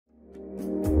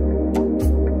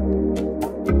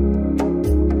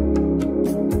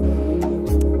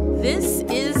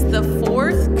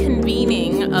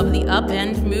of the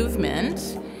Upend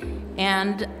movement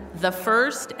and the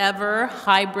first ever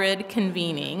hybrid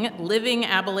convening, Living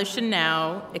Abolition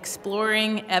Now,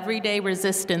 Exploring Everyday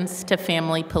Resistance to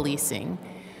Family Policing.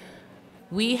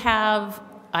 We have,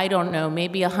 I don't know,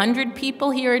 maybe 100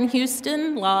 people here in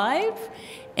Houston live,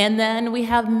 and then we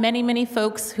have many, many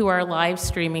folks who are live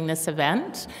streaming this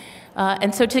event.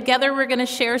 And so together we're going to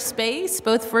share space,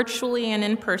 both virtually and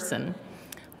in person.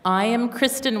 I am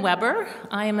Kristen Weber.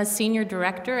 I am a senior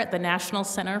director at the National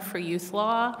Center for Youth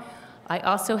Law. I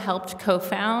also helped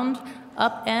co-found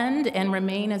Upend and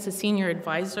remain as a senior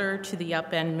advisor to the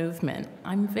Upend movement.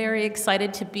 I'm very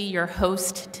excited to be your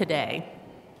host today.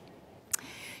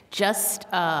 Just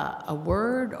a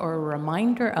word or a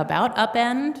reminder about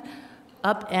Upend.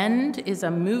 Upend is a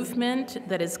movement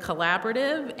that is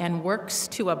collaborative and works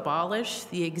to abolish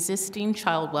the existing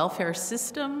child welfare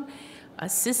system, a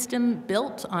system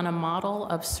built on a model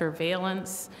of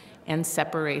surveillance and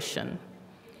separation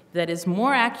that is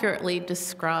more accurately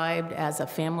described as a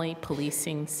family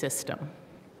policing system.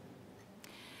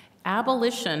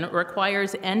 Abolition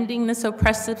requires ending this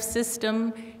oppressive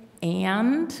system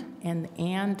and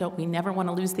don't we never want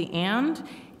to lose the and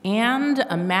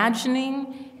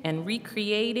imagining and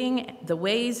recreating the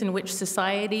ways in which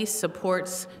society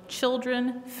supports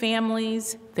children,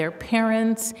 families, their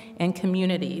parents, and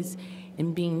communities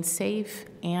in being safe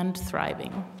and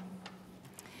thriving.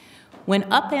 When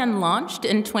Upend launched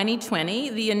in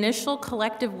 2020, the initial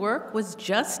collective work was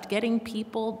just getting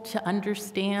people to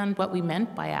understand what we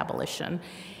meant by abolition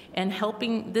and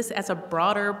helping this as a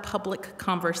broader public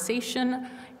conversation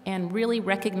and really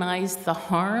recognize the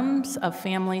harms of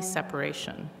family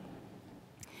separation.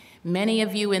 Many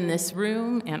of you in this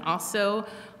room and also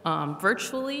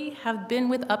virtually have been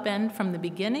with Upend from the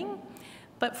beginning,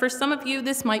 but for some of you,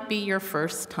 this might be your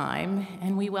first time,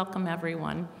 and we welcome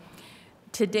everyone.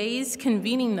 Today's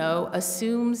convening, though,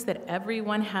 assumes that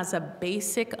everyone has a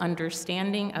basic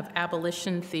understanding of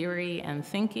abolition theory and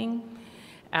thinking,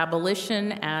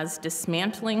 abolition as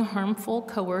dismantling harmful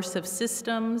coercive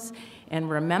systems, and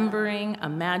remembering,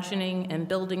 imagining, and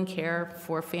building care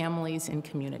for families and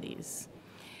communities.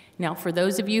 Now, for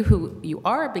those of you who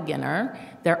are a beginner,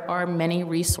 there are many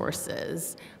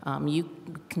resources. You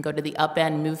can go to the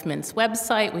Upend Movement's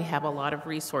website. We have a lot of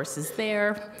resources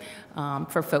there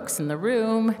for folks in the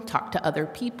room. Talk to other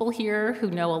people here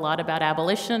who know a lot about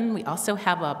abolition. We also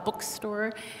have a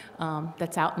bookstore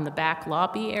that's out in the back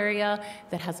lobby area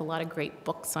that has a lot of great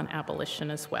books on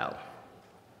abolition as well.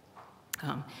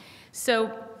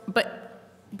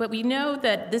 But we know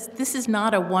that this is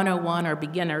not a 101 or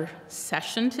beginner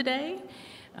session today.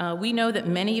 We know that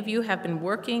many of you have been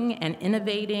working and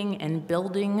innovating and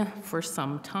building for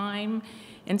some time.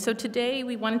 And so today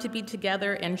we wanted to be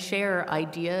together and share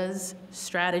ideas,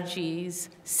 strategies,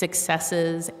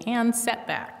 successes, and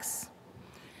setbacks.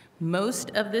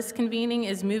 Most of this convening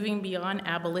is moving beyond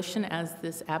abolition as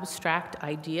this abstract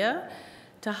idea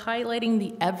to highlighting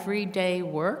the everyday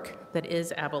work that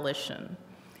is abolition.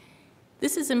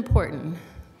 This is important.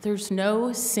 There's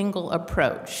no single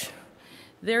approach.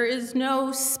 There is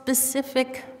no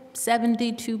specific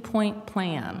 72-point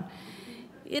plan.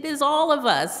 It is all of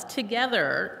us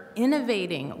together,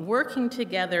 innovating, working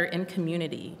together in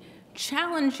community,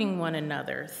 challenging one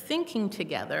another, thinking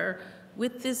together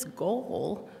with this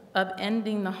goal of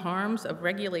ending the harms of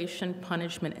regulation,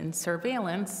 punishment, and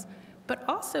surveillance, but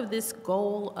also this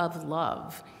goal of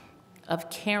love, of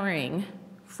caring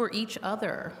for each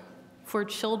other, for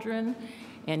children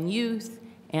and youth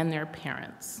and their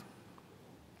parents.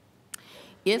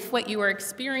 If what you are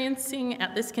experiencing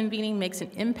at this convening makes an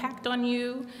impact on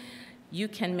you, you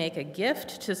can make a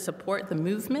gift to support the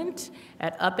movement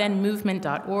at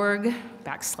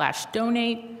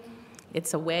upendmovement.org/donate.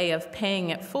 It's a way of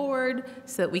paying it forward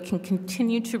so that we can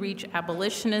continue to reach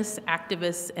abolitionists,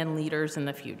 activists, and leaders in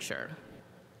the future.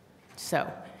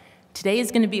 So, today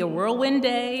is going to be a whirlwind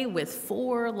day with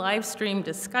 4 live stream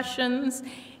discussions,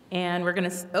 and we're going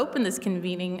to open this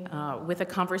convening with a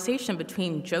conversation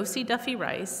between Josie Duffy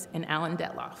Rice and Alan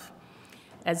Dettlaff.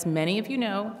 As many of you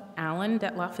know, Alan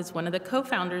Dettlaff is one of the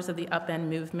co-founders of the Upend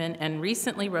movement and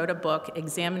recently wrote a book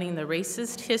examining the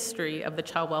racist history of the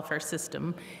child welfare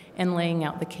system and laying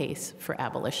out the case for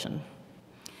abolition.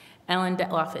 Alan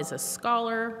Dettlaff is a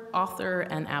scholar, author,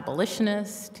 and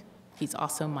abolitionist. He's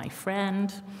also my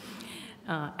friend.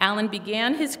 Alan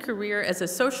began his career as a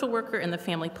social worker in the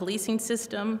family policing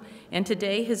system, and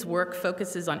today his work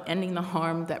focuses on ending the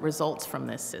harm that results from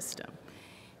this system.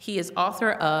 He is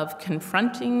author of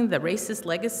Confronting the Racist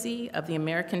Legacy of the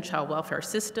American Child Welfare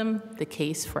System, The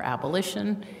Case for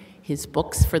Abolition. His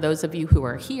books, for those of you who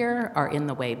are here, are in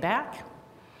the way back.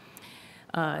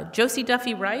 Josie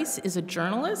Duffy Rice is a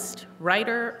journalist,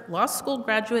 writer, law school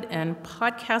graduate, and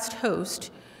podcast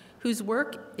host whose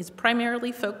work is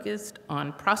primarily focused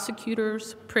on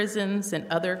prosecutors, prisons, and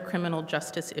other criminal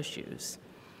justice issues.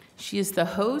 She is the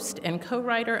host and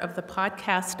co-writer of the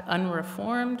podcast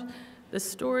UnReformed, the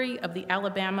story of the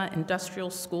Alabama Industrial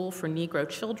School for Negro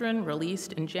Children,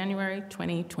 released in January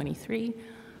 2023.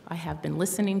 I have been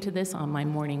listening to this on my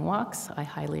morning walks. I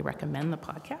highly recommend the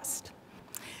podcast.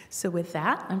 So with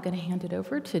that, I'm going to hand it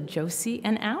over to Josie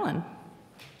and Alan.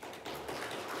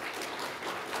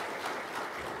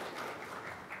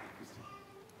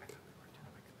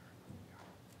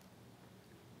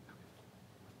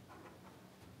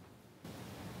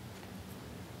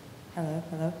 Hello,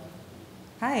 hello.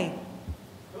 Hi.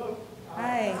 Hello.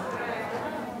 Hi.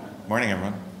 Morning,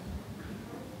 everyone.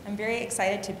 I'm very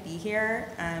excited to be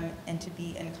here and to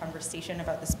be in conversation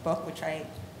about this book, which I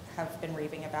have been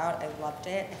raving about. I loved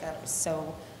it. I thought it was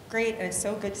so great, and it's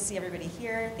so good to see everybody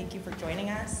here. Thank you for joining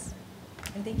us.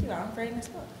 And thank you, Alan, for writing this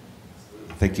book.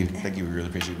 Thank you. Thank you. We really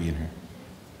appreciate being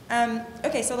here.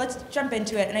 Okay, so let's jump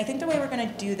into it. And I think the way we're going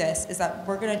to do this is that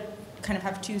we're going to kind of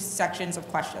have two sections of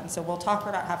questions. So we'll talk for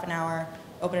about half an hour,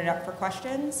 open it up for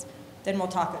questions. Then we'll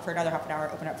talk for another half an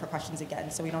hour, open it up for questions again.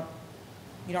 So you don't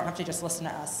have to just listen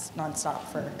to us nonstop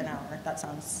for an hour. That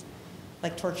sounds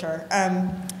like torture,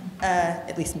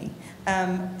 at least me.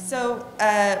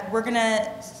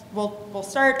 We'll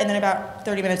start, and then about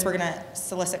 30 minutes we're gonna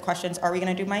solicit questions. Are we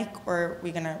gonna do mic, or are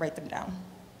we gonna write them down?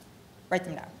 Write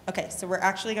them down. Okay, so we're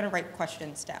actually gonna write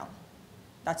questions down.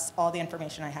 That's all the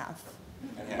information I have.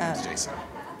 And Jason.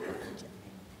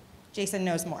 Jason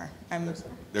knows more.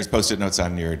 There's Post-it notes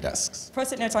on your desks.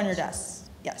 Post-it notes on your desks,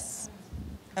 yes.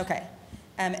 Okay.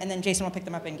 And then Jason will pick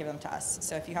them up and give them to us.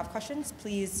 So if you have questions,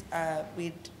 please,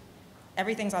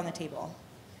 everything's on the table.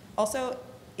 Also,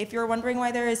 if you're wondering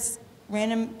why there is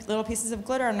random little pieces of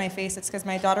glitter on my face, it's because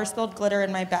my daughter spilled glitter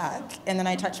in my bag, and then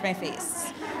I touched my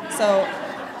face. So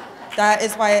that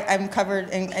is why I'm covered,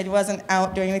 and I wasn't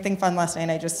out doing anything fun last night.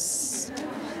 I just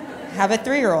have a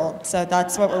 3-year-old, so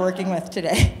that's what we're working with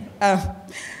today.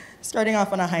 Starting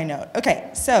off on a high note.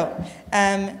 Okay, so,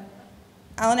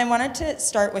 Alan, I wanted to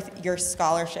start with your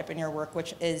scholarship and your work,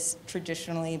 which has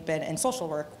traditionally been in social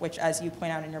work, which, as you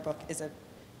point out in your book,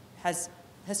 has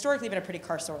historically been a pretty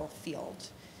carceral field,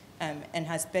 and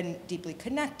has been deeply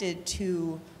connected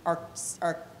to our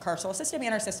carceral system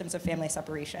and our systems of family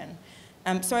separation.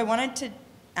 So I wanted to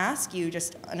ask you,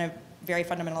 just on a very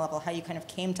fundamental level, how you kind of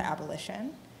came to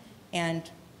abolition, and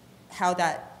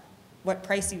what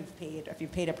price you've paid, if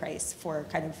you've paid a price for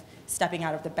kind of stepping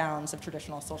out of the bounds of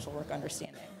traditional social work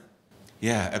understanding.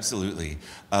 Yeah, absolutely.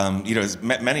 As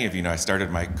many of you know, I started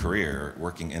my career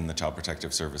working in the Child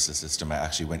Protective Services system. I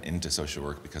actually went into social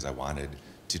work because I wanted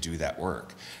to do that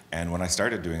work. And when I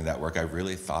started doing that work, I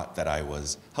really thought that I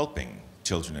was helping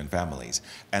children and families.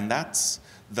 And that's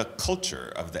the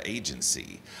culture of the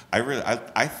agency.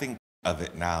 I think of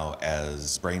it now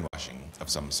as brainwashing of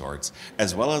some sorts,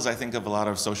 as well as I think of a lot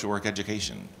of social work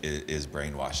education is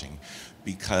brainwashing,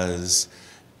 because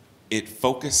it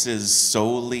focuses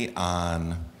solely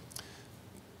on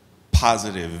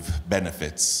positive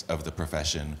benefits of the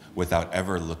profession without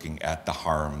ever looking at the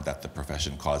harm that the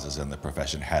profession causes and the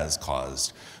profession has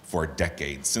caused for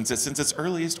decades, since its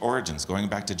earliest origins, going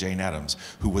back to Jane Addams,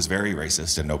 who was very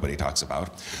racist and nobody talks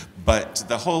about. But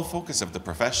the whole focus of the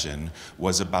profession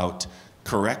was about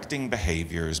correcting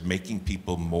behaviors, making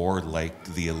people more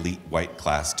like the elite white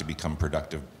class to become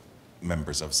productive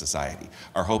members of society.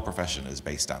 Our whole profession is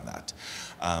based on that.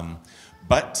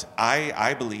 But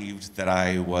I believed that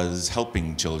I was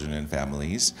helping children and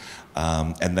families,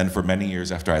 and then for many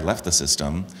years after I left the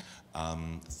system,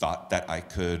 thought that I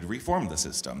could reform the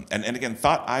system, and again,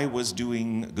 thought I was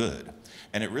doing good.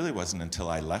 And it really wasn't until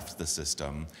I left the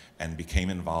system and became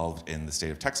involved in the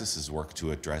state of Texas's work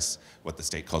to address what the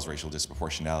state calls racial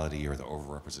disproportionality, or the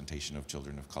overrepresentation of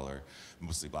children of color,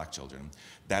 mostly black children,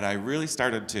 that I really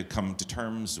started to come to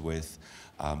terms with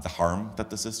the harm that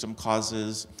the system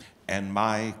causes and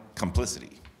my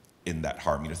complicity in that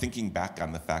harm. Thinking back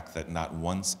on the fact that not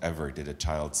once ever did a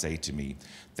child say to me,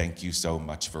 "Thank you so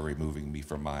much for removing me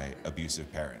from my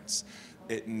abusive parents."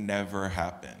 It never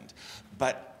happened.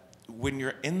 But when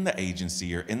you're in the agency,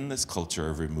 you're in this culture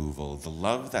of removal, the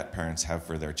love that parents have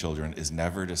for their children is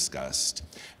never discussed,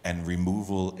 and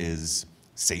removal is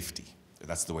safety.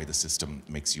 That's the way the system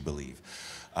makes you believe.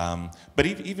 But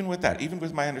even with that, even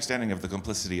with my understanding of the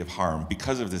complicity of harm,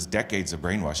 because of this decades of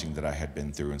brainwashing that I had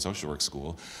been through in social work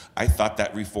school, I thought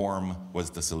that reform was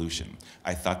the solution.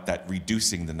 I thought that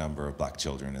reducing the number of black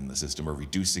children in the system or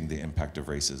reducing the impact of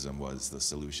racism was the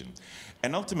solution.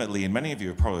 And ultimately, and many of you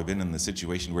have probably been in the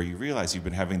situation where you realize you've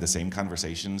been having the same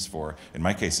conversations for, in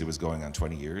my case, it was going on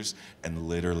 20 years, and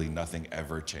literally nothing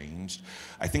ever changed.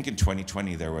 I think in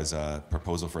 2020, there was a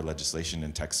proposal for legislation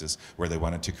in Texas where they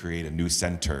wanted to create a new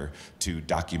center to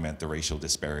document the racial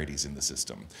disparities in the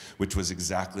system, which was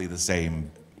exactly the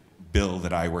same bill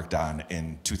that I worked on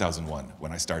in 2001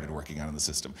 when I started working on the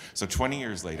system. So 20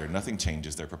 years later, nothing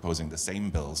changes. They're proposing the same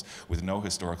bills with no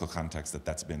historical context that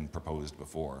that's been proposed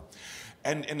before.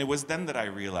 And it was then that I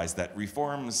realized that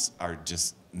reforms are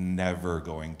just never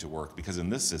going to work, because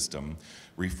in this system,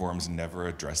 reforms never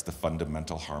address the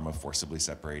fundamental harm of forcibly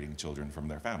separating children from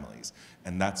their families.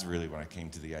 And that's really when I came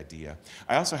to the idea.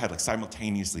 I also had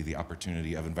simultaneously the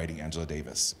opportunity of inviting Angela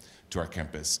Davis to our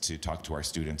campus to talk to our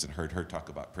students, and heard her talk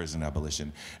about prison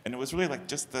abolition. And it was really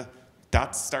just the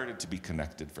dots started to be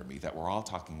connected for me, that we're all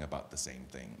talking about the same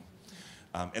thing.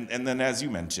 And then, as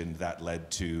you mentioned, that led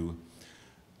to,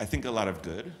 I think, a lot of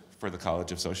good for the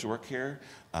College of Social Work here.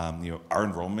 Our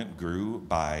enrollment grew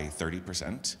by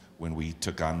 30% when we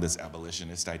took on this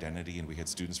abolitionist identity, and we had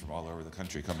students from all over the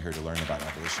country come here to learn about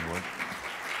abolition work.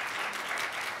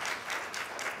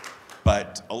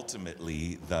 But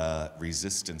ultimately, the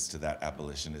resistance to that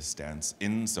abolitionist stance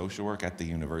in social work at the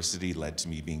university led to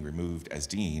me being removed as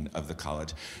dean of the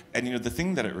college. And the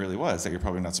thing that it really was, that you're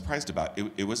probably not surprised about,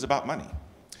 it was about money.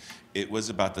 It was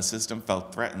about the system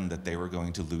felt threatened that they were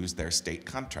going to lose their state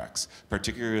contracts,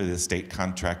 particularly the state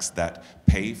contracts that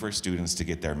pay for students to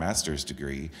get their master's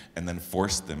degree and then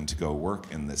force them to go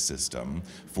work in this system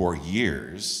for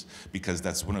years, because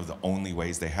that's one of the only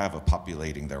ways they have of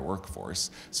populating their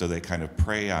workforce. So they kind of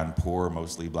prey on poor,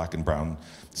 mostly black and brown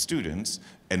students,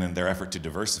 and in their effort to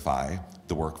diversify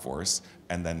the workforce,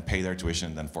 and then pay their tuition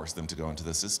and then force them to go into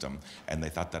the system. And they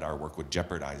thought that our work would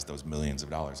jeopardize those millions of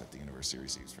dollars that the university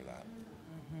receives for that.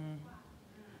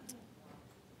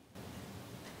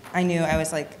 I knew, I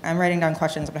was I'm writing down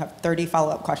questions. I'm gonna have 30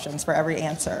 follow-up questions for every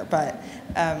answer, but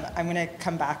I'm gonna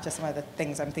come back to some of the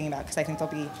things I'm thinking about, because I think they'll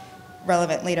be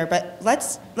relevant later. But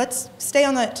let's stay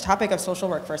on the topic of social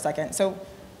work for a second. So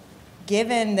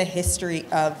given the history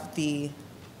of the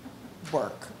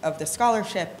work, of the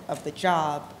scholarship, of the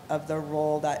job, of the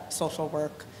role that social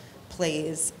work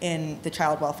plays in the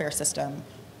child welfare system,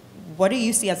 what do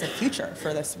you see as the future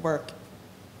for this work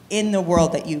in the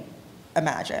world that you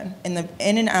imagine, in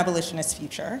an abolitionist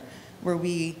future, where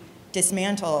we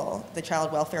dismantle the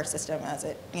child welfare system as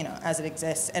it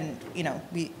exists, and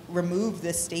we remove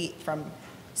the state from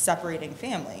separating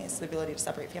families, the ability to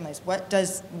separate families? What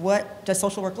does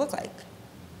social work look like?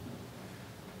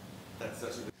 That's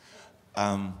such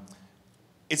a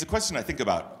it's a question I think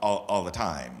about all the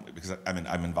time, because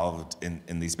I'm involved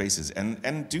in these spaces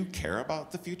and do care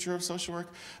about the future of social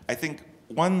work. I think,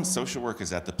 one, social work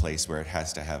is at the place where it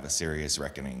has to have a serious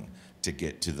reckoning to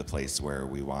get to the place where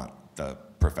we want the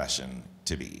profession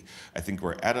to be. I think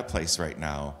we're at a place right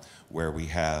now where we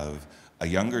have a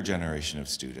younger generation of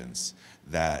students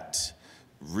that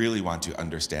really want to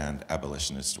understand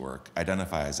abolitionist work,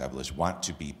 identify as abolition, want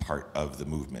to be part of the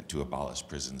movement to abolish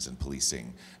prisons and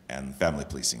policing and family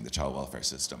policing, the child welfare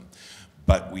system.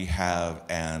 But we have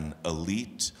an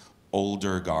elite,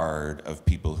 older guard of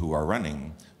people who are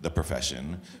running the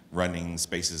profession, running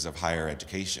spaces of higher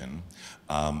education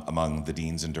among the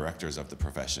deans and directors of the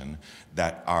profession,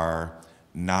 that are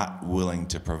not willing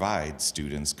to provide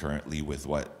students currently with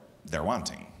what they're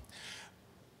wanting.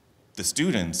 The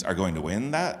students are going to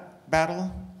win that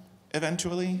battle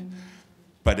eventually,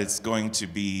 but it's going to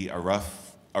be a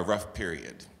rough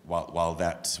period while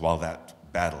that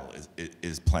battle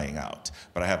is playing out.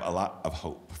 But I have a lot of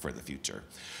hope for the future.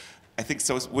 I think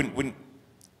so. When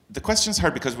the question's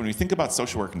hard, because when we think about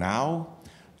social work now,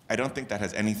 I don't think that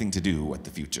has anything to do with what the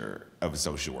future of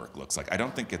social work looks like. I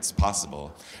don't think it's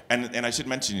possible. And I should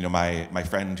mention, my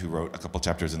friend who wrote a couple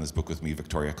chapters in this book with me,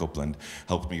 Victoria Copeland,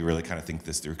 helped me really kind of think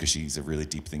this through, because she's a really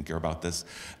deep thinker about this.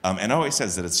 And always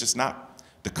says that it's just not,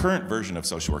 the current version of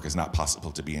social work is not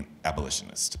possible to be an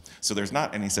abolitionist. So there's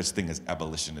not any such thing as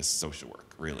abolitionist social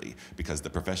work, really, because the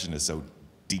profession is so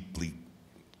deeply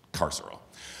carceral.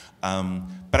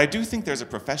 But I do think there's a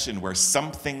profession where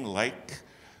something like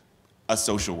a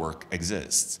social work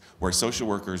exists, where social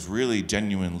workers really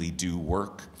genuinely do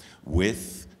work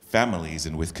with families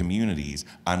and with communities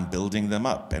on building them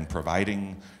up and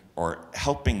providing or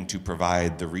helping to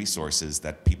provide the resources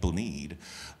that people need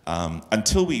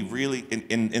until we really,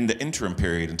 in the interim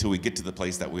period, until we get to the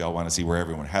place that we all want to see where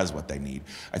everyone has what they need.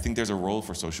 I think there's a role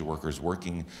for social workers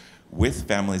working with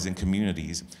families and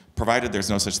communities, provided there's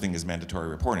no such thing as mandatory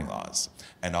reporting laws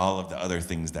and all of the other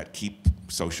things that keep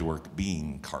social work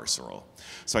being carceral.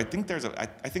 So I think I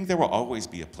think there will always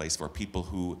be a place for people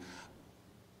who,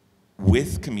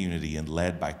 with community and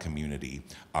led by community,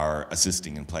 are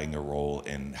assisting and playing a role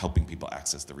in helping people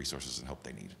access the resources and help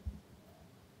they need.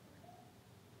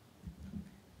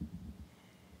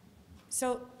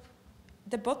 So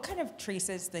the book kind of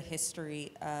traces the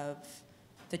history of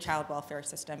the child welfare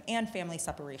system and family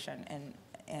separation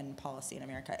and policy in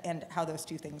America, and how those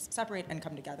two things separate and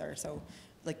come together. So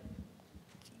like,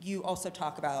 you also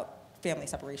talk about family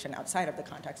separation outside of the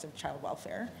context of child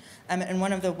welfare. And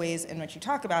one of the ways in which you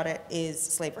talk about it is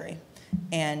slavery,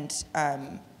 and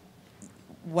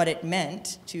what it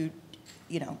meant to,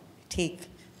 take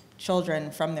children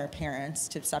from their parents,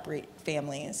 to separate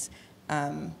families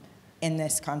in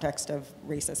this context of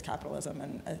racist capitalism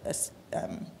and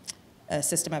a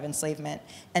system of enslavement.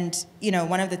 And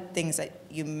one of the things that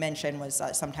you mentioned was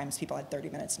that sometimes people had 30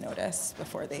 minutes notice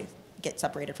before they get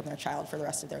separated from their child for the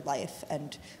rest of their life,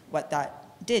 and what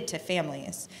that did to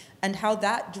families, and how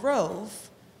that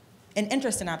drove an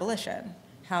interest in abolition,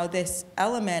 how this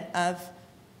element of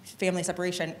family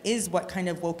separation is what kind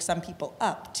of woke some people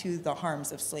up to the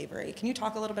harms of slavery. Can you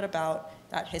talk a little bit about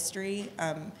that history?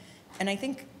 And I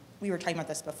think we were talking about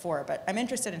this before, but I'm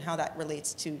interested in how that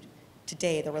relates to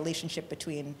today, the relationship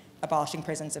between abolishing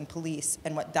prisons and police,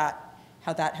 and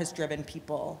how that has driven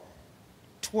people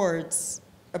towards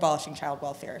abolishing child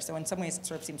welfare. So in some ways, it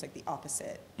sort of seems like the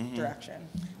opposite direction.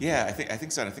 Yeah, I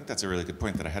think so. And I think that's a really good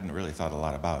point that I hadn't really thought a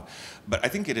lot about. But I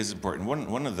think it is important.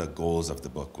 One of the goals of the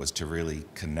book was to really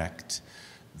connect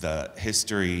the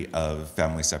history of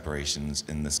family separations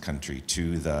in this country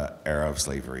to the era of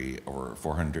slavery over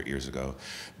 400 years ago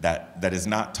that is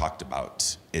not talked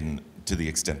about to the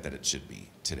extent that it should be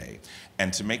today,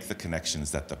 and to make the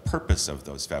connections that the purpose of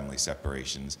those family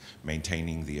separations,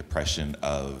 maintaining the oppression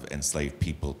of enslaved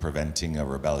people, preventing a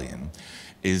rebellion,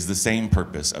 is the same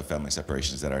purpose of family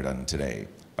separations that are done today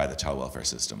by the child welfare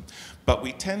system. But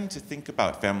we tend to think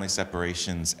about family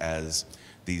separations as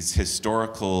these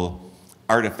historical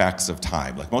artifacts of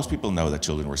time. Like, most people know that enslaved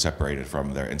children were separated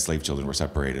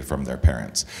from their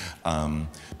parents.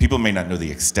 People may not know the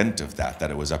extent of that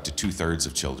it was up to 2/3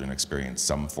 of children experienced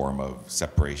some form of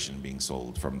separation, being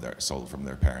sold from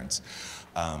their parents.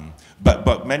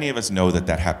 But many of us know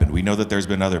that happened. We know that there's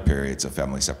been other periods of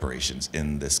family separations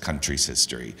in this country's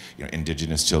history.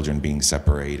 Indigenous children being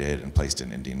separated and placed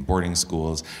in Indian boarding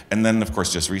schools. And then, of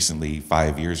course, just recently,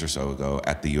 5 years or so ago,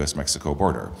 at the US-Mexico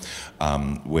border,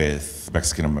 with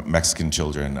Mexican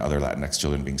children, other Latinx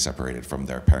children being separated from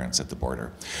their parents at the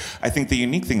border. I think the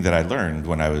unique thing that I learned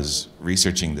when I was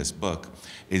researching this book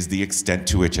is the extent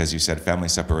to which, as you said, family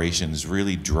separations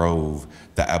really drove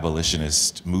the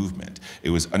abolitionist movement. It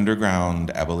was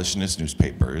underground abolitionist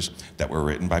newspapers that were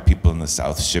written by people in the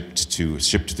South, shipped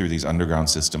through these underground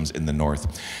systems in the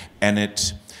North.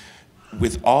 And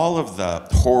with all of the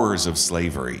horrors of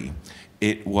slavery,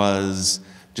 it was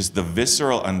just the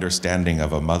visceral understanding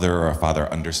of a mother or a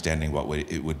father understanding what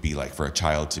it would be like for a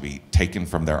child to be taken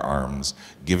from their arms,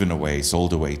 given away,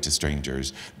 sold away to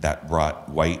strangers, that brought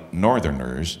white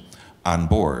Northerners on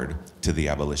board to the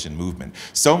abolition movement.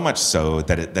 So much so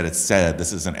that it's said,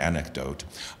 this is an anecdote,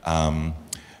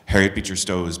 Harriet Beecher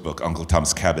Stowe's book, Uncle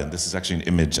Tom's Cabin, this is actually an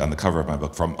image on the cover of my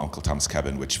book from Uncle Tom's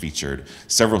Cabin, which featured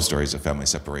several stories of family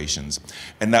separations.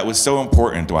 And that was so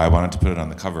important, why I wanted to put it on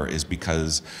the cover, is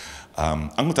because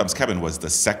Uncle Tom's Cabin was the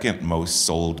second most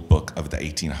sold book of the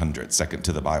 1800s, second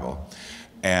to the Bible.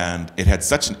 And it had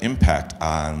such an impact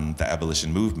on the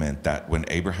abolition movement that when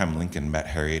Abraham Lincoln met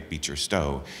Harriet Beecher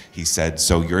Stowe, he said,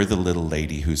 "So you're the little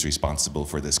lady who's responsible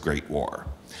for this great war."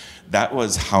 That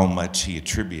was how much he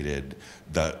attributed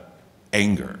the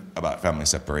anger about family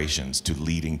separations to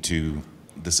leading to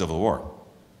the Civil War.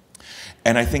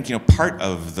 And I think, part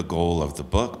of the goal of the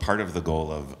book, part of the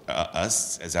goal of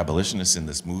us as abolitionists in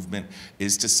this movement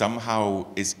is to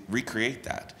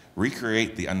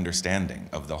recreate the understanding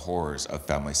of the horrors of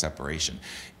family separation.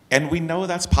 And we know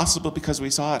that's possible because we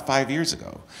saw it 5 years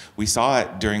ago. We saw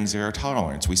it during Zero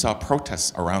Tolerance. We saw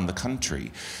protests around the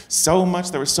country.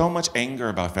 There was so much anger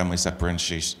about family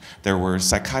separation. There were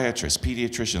psychiatrists,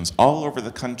 pediatricians all over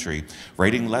the country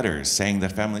writing letters saying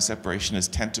that family separation is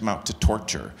tantamount to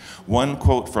torture. One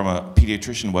quote from a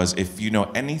pediatrician was, "If you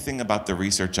know anything about the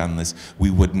research on this, we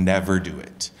would never do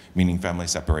it," meaning family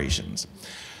separations.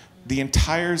 the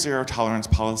entire zero tolerance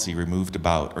policy removed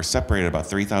about or separated about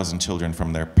 3,000 children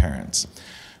from their parents.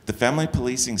 The family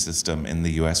policing system in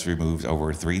the US removed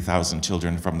over 3,000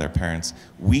 children from their parents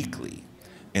weekly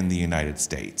in the United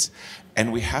States.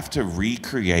 And we have to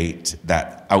recreate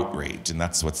that outrage, and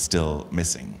that's what's still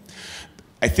missing.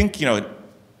 I think, you know,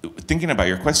 thinking about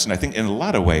your question, I think in a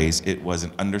lot of ways it was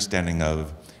an understanding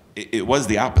of, it was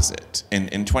the opposite.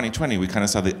 In 2020, we kind of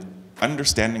saw the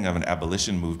understanding of an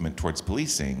abolition movement towards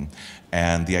policing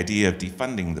and the idea of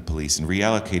defunding the police and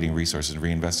reallocating resources and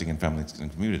reinvesting in families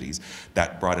and communities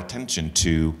that brought attention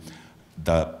to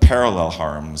the parallel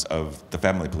harms of the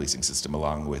family policing system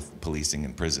along with policing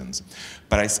in prisons.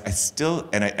 But I still,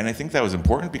 and I think that was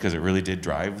important because it really did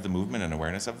drive the movement and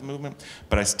awareness of the movement,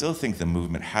 but I still think the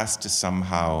movement has to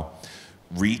somehow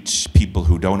reach people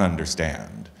who don't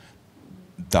understand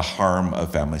the harm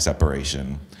of family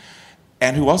separation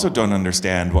and who also don't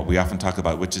understand what we often talk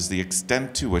about, which is the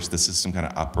extent to which the system kind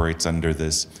of operates under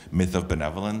this myth of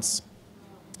benevolence,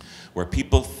 where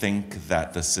people think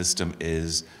that the system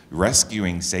is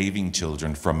rescuing, saving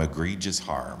children from egregious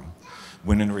harm,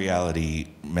 when in reality,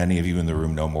 many of you in the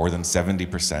room know more than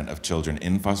 70% of children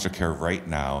in foster care right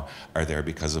now are there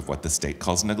because of what the state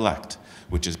calls neglect,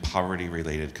 which is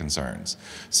poverty-related concerns.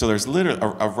 So there's literally,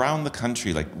 around the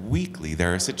country, like weekly,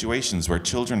 there are situations where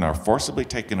children are forcibly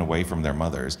taken away from their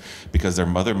mothers because their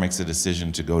mother makes a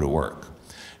decision to go to work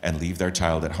and leave their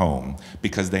child at home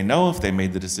because they know if they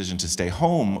made the decision to stay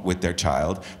home with their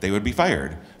child, they would be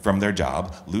fired from their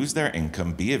job, lose their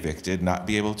income, be evicted, not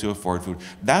be able to afford food.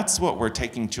 That's what we're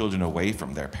taking children away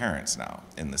from their parents now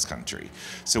in this country.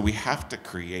 So we have to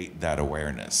create that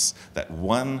awareness that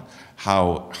one,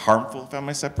 how harmful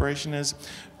family separation is,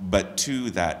 but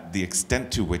two, that the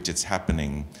extent to which it's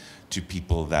happening to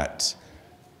people that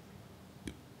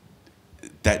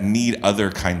need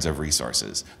other kinds of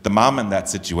resources. The mom in that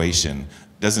situation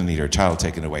doesn't need her child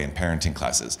taken away in parenting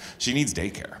classes. She needs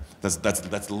daycare.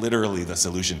 That's literally the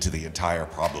solution to the entire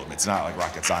problem. It's not like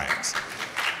rocket science.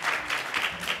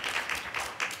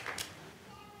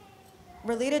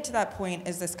 Related to that point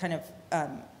is this kind of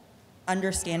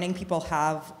understanding people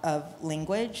have of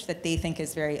language that they think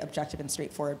is very objective and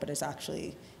straightforward, but is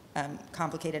actually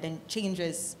complicated and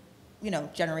changes, you know,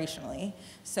 generationally.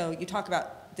 So you talk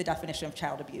about the definition of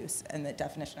child abuse and the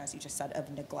definition, as you just said,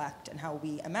 of neglect, and how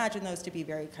we imagine those to be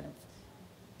very kind of,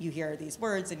 you hear these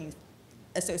words and you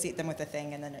associate them with a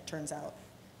thing, and then it turns out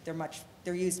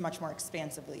they're used much more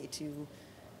expansively to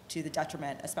the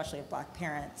detriment, especially of Black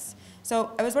parents.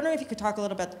 So I was wondering if you could talk a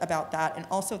little bit about that, and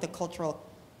also the cultural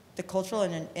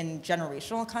and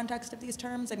generational context of these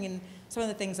terms. I mean, some of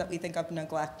the things that we think of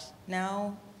neglect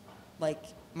now, like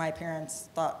my parents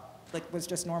thought was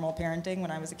just normal parenting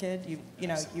when I was a kid. You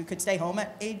know, you could stay home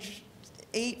at age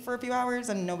 8 for a few hours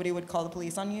and nobody would call the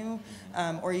police on you,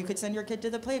 or you could send your kid to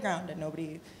the playground and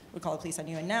nobody would call the police on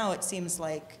you. And now it seems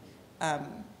like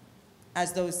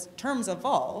as those terms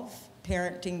evolve,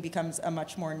 parenting becomes a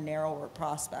much more narrower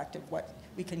prospect of what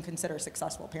we can consider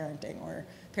successful parenting, or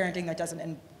parenting that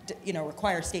doesn't, you know,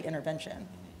 require state intervention.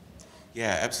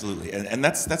 Yeah, absolutely, and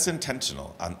that's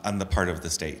intentional on the part of the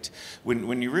state.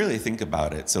 When you really think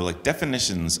about it, so like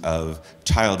definitions of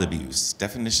child abuse,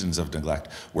 definitions of neglect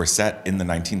were set in the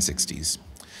 1960s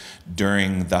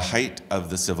during the height of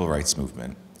the civil rights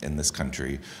movement in this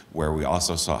country, where we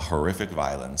also saw horrific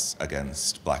violence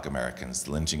against Black Americans,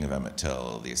 the lynching of Emmett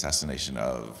Till, the assassination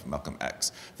of Malcolm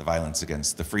X, the violence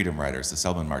against the Freedom Riders, the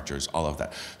Selma Marchers, all of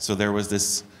that. So there was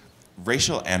this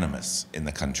racial animus in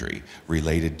the country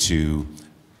related to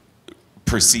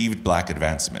perceived Black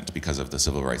advancement because of the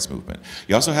civil rights movement.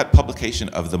 You also had publication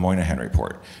of the Moynihan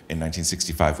Report in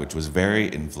 1965, which was very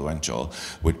influential,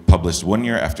 which published 1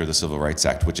 year after the Civil Rights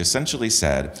Act, which essentially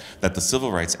said that the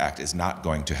Civil Rights Act is not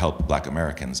going to help Black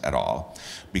Americans at all,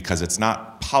 because it's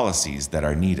not policies that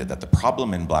are needed, that the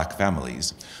problem in Black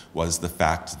families was the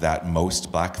fact that most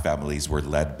Black families were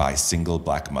led by single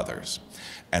Black mothers.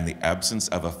 And the absence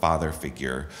of a father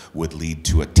figure would lead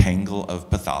to a tangle of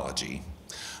pathology.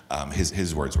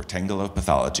 His words were tangle of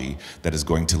pathology that is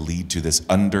going to lead to this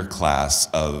underclass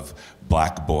of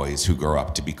Black boys who grow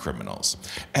up to be criminals.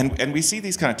 And we see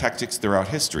these kind of tactics throughout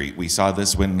history. We saw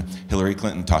this when Hillary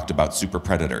Clinton talked about super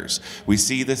predators. We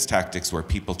see this tactics where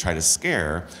people try to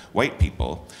scare white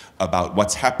people about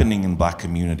what's happening in Black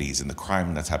communities and the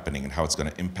crime that's happening and how it's going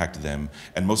to impact them,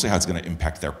 and mostly how it's going to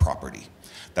impact their property.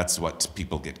 That's what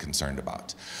people get concerned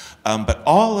about. But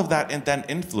all of that then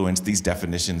influenced these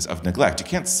definitions of neglect. You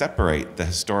can't separate the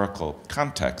historical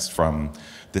context from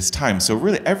this time. So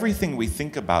really everything we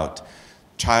think about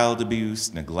child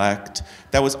abuse, neglect,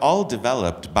 that was all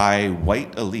developed by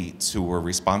white elites who were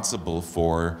responsible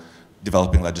for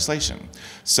developing legislation.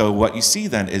 So what you see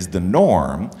then is the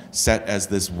norm set as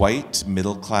this white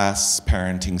middle-class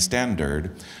parenting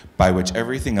standard by which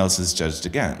everything else is judged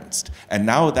against. And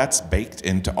now that's baked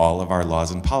into all of our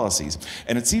laws and policies.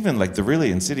 And it's even like the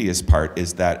really insidious part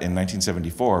is that in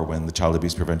 1974, when the Child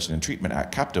Abuse Prevention and Treatment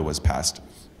Act, CAPTA, was passed,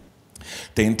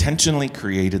 they intentionally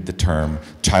created the term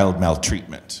child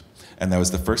maltreatment. And that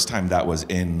was the first time that was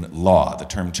in law, the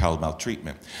term child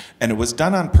maltreatment. And it was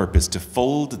done on purpose to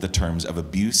fold the terms of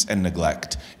abuse and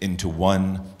neglect into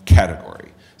one category.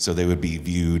 So they would be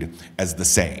viewed as the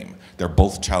same. They're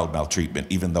both child maltreatment,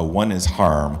 even though one is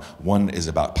harm, one is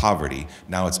about poverty.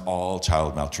 Now it's all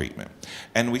child maltreatment.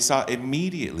 And we saw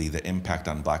immediately the impact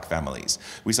on black families.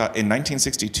 We saw in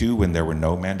 1962, when there were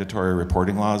no mandatory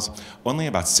reporting laws, only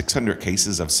about 600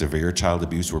 cases of severe child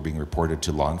abuse were being reported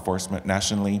to law enforcement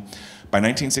nationally. By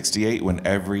 1968, when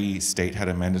every state had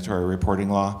a mandatory reporting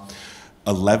law,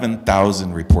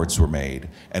 11,000 reports were made,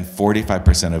 and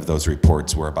 45% of those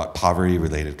reports were about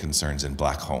poverty-related concerns in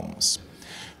black homes.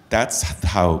 That's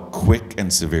how quick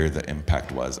and severe the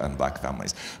impact was on black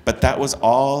families. But that was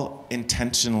all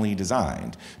intentionally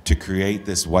designed to create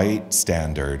this white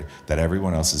standard that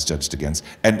everyone else is judged against.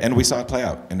 And we saw it play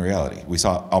out in reality. We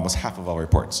saw almost half of all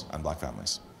reports on black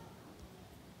families.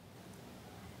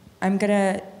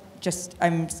 Just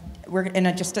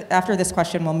after this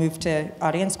question, we'll move to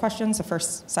audience questions, the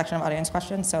first section of audience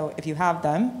questions. So if you have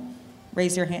them,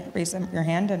 raise your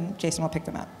hand, and Jason will pick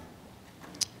them up.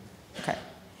 Okay.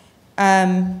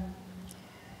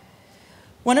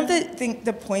 One of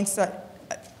the points that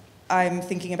I'm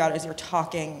thinking about as you're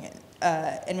talking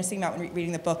and was thinking about when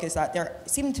reading the book is that there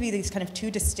seem to be these kind of two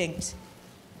distinct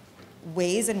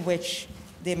ways in which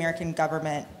the American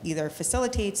government either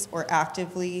facilitates or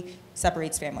actively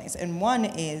separates families. And one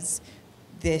is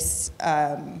this,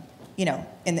 in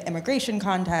the immigration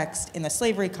context, in the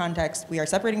slavery context, we are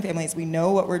separating families, we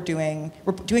know what we're doing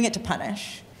it to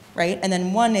punish, right? And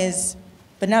then one is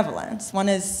benevolence. One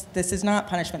is, this is not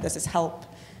punishment, this is help,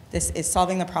 this is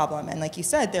solving the problem. And like you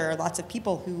said, there are lots of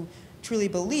people who truly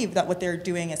believe that what they're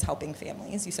doing is helping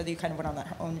families. You said you kind of went on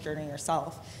that own journey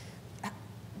yourself.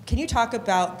 Can you talk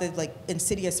about the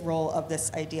insidious role of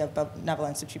this idea of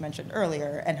benevolence, which you mentioned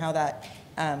earlier, and how that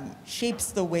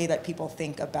shapes the way that people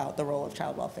think about the role of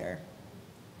child welfare?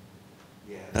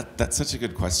 Yeah, that's such a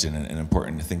good question and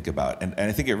important to think about. And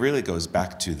I think it really goes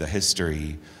back to the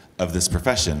history of this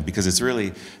profession, because it's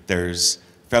really, there's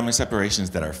family separations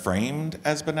that are framed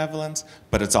as benevolence,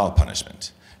 but it's all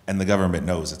punishment. And the government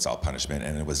knows it's all punishment,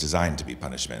 and it was designed to be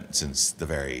punishment since the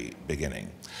very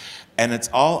beginning. And it's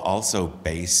all also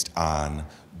based on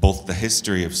both the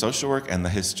history of social work and the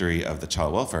history of the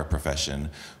child welfare profession,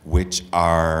 which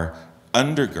are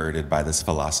undergirded by this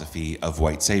philosophy of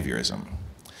white saviorism.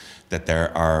 That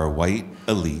there are white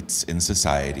elites in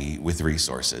society with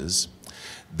resources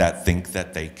that think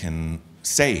that they can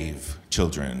save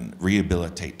children,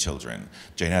 rehabilitate children.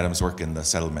 Jane Addams' work in the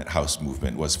settlement house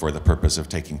movement was for the purpose of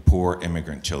taking poor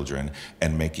immigrant children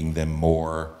and making them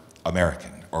more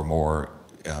American or more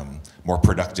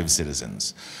productive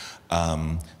citizens.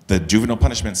 The juvenile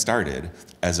punishment started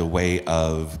as a way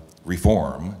of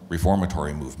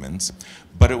reformatory movements,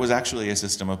 but it was actually a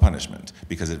system of punishment,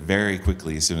 because it very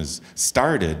quickly, as soon as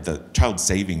started, the child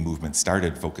saving movement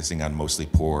started focusing on mostly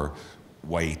poor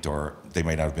white, or they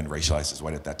might not have been racialized as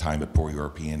white at that time, but poor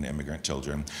European immigrant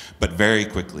children, but very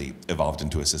quickly evolved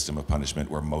into a system of punishment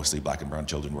where mostly black and brown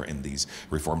children were in these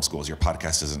reform schools. Your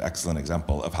podcast is an excellent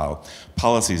example of how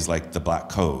policies like the Black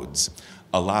Codes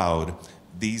allowed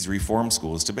these reform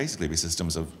schools to basically be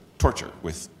systems of torture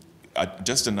with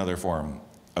just another form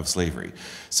of slavery.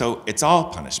 So it's all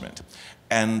punishment.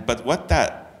 But what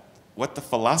the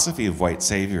philosophy of white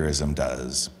saviorism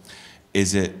does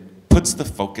is it puts the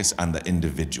focus on the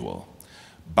individual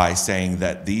by saying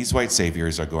that these white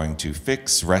saviors are going to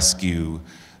fix, rescue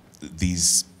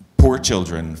these poor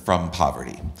children from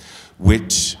poverty,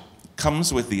 which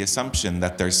comes with the assumption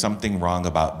that there's something wrong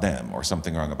about them, or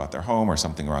something wrong about their home, or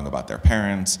something wrong about their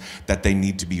parents that they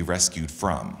need to be rescued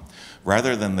from,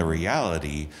 rather than the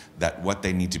reality that what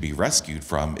they need to be rescued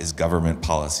from is government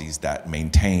policies that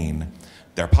maintain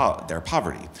their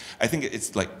poverty. I think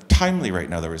it's timely right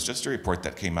now. There was just a report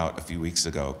that came out a few weeks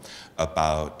ago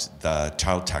about the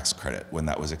child tax credit when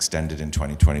that was extended in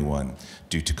 2021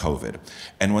 due to COVID.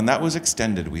 And when that was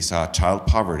extended, we saw child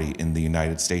poverty in the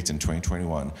United States in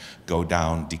 2021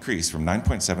 decrease from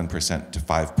 9.7% to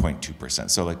 5.2%.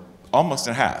 So almost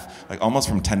in half, almost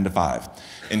from 10 to 5.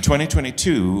 In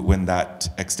 2022, when that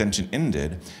extension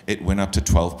ended, it went up to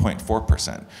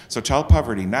 12.4%. So child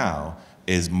poverty now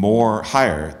is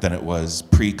higher than it was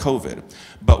pre-COVID.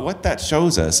 But what that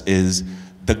shows us is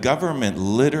the government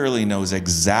literally knows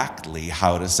exactly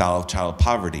how to solve child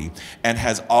poverty and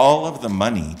has all of the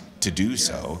money to do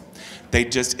so. They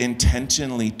just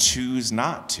intentionally choose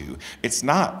not to. It's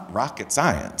not rocket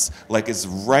science. Like, it's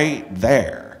right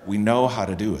there. We know how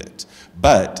to do it.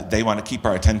 But they want to keep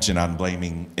our attention on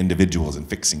blaming individuals and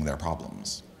fixing their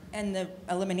problems. And the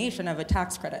elimination of a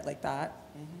tax credit like that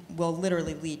will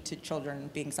literally lead to children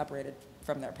being separated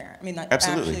from their parent. I mean, that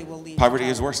Absolutely. actually will lead Poverty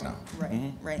to is worse now.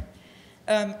 Right, right.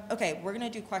 Okay, we're going to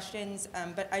do questions,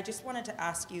 but I just wanted to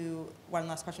ask you one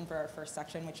last question for our first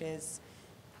section, which is,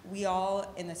 we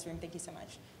all in this room, thank you so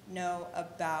much, know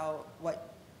about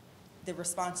what the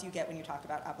response you get when you talk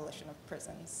about abolition of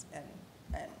prisons and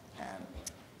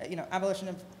you know, abolition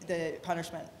of the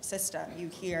punishment system. You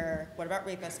hear, what about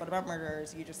rapists, what about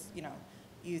murderers? You just, you know,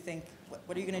 you think,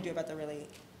 what are you going to do about the really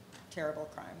terrible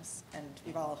crimes? And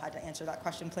we've all had to answer that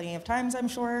question plenty of times, I'm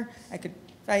sure. If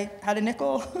I had a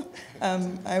nickel,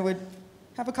 I would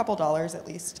have a couple dollars at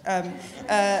least.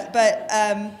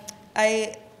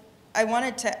 I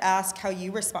wanted to ask how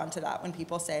you respond to that when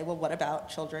people say, well, what about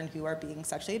children who are being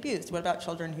sexually abused? What about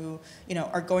children who, you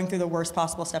know, are going through the worst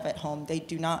possible stuff at home? They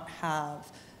do not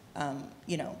have,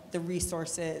 you know, the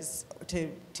resources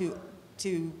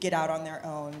to get out on their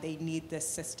own. They need this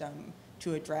system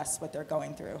to address what they're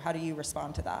going through. How do you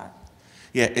respond to that?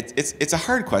 Yeah, it's a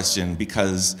hard question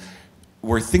because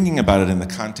we're thinking about it in the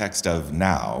context of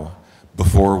now,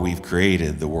 before we've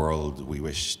created the world we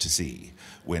wish to see,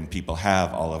 when people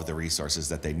have all of the resources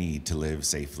that they need to live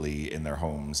safely in their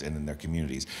homes and in their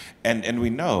communities. And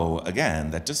we know, again,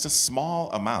 that just a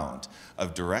small amount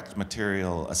of direct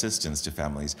material assistance to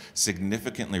families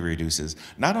significantly reduces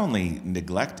not only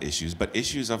neglect issues, but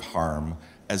issues of harm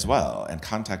as well, and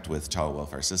contact with child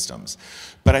welfare systems.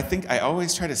 But I think I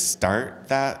always try to start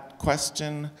that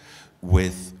question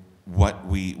with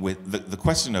the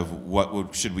question of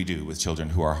what should we do with children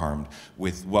who are harmed,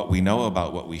 with what we know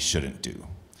about what we shouldn't do.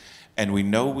 And we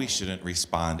know we shouldn't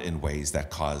respond in ways that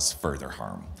cause further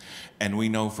harm. And we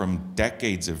know from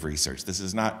decades of research, this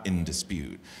is not in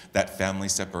dispute, that family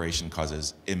separation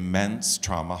causes immense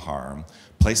trauma harm.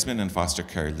 Placement in foster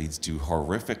care leads to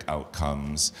horrific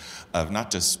outcomes of not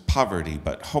just poverty,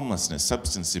 but homelessness,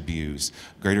 substance abuse,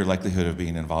 greater likelihood of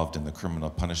being involved in the criminal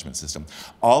punishment system.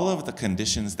 All of the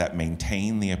conditions that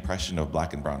maintain the oppression of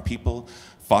Black and brown people,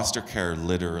 foster care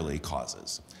literally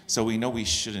causes. So we know we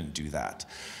shouldn't do that.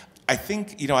 I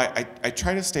think, you know, I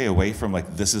try to stay away from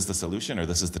like, this is the solution or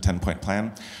this is the 10-point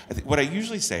plan. I think what I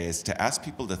usually say is to ask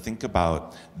people to think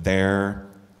about their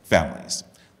families,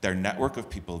 their network of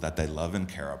people that they love and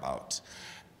care about,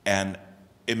 and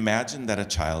imagine that a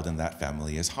child in that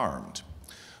family is harmed.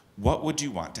 What would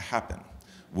you want to happen?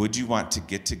 Would you want to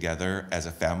get together as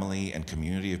a family and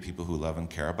community of people who love and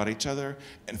care about each other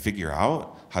and figure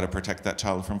out how to protect that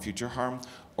child from future harm?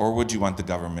 Or would you want the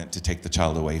government to take the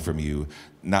child away from you,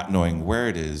 not knowing where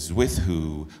it is, with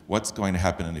who, what's going to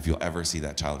happen, and if you'll ever see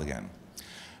that child again?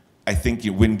 I think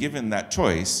when given that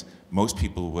choice, most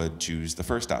people would choose the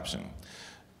first option.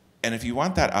 And if you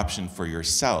want that option for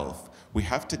yourself, we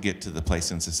have to get to the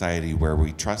place in society where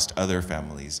we trust other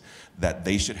families that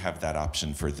they should have that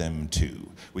option for them too.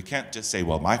 We can't just say,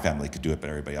 well, my family could do it, but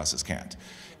everybody else's can't.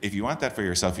 If you want that for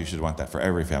yourself, you should want that for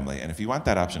every family. And if you want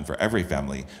that option for every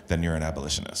family, then you're an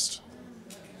abolitionist.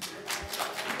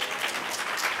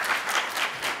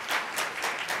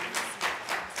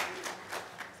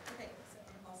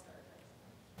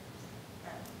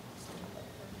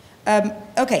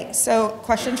 Okay, so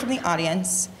questions from the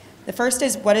audience. The first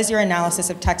is, what is your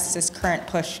analysis of Texas's current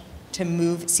push to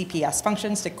move CPS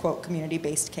functions to, quote,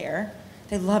 community-based care?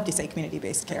 They love to say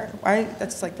community-based care. Why?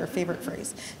 That's like their favorite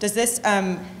phrase. Does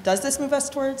this move us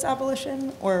towards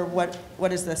abolition, or what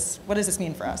does this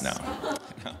mean for us? No.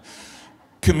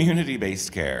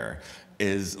 Community-based care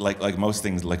is like most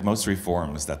things, like most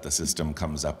reforms that the system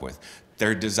comes up with.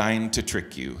 They're designed to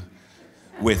trick you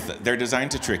with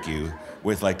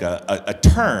like a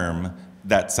term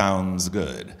that sounds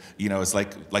good. You know, it's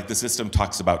like the system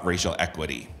talks about racial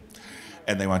equity,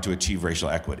 and they want to achieve racial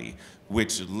equity,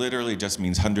 which literally just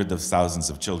means hundreds of thousands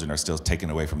of children are still taken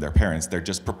away from their parents. They're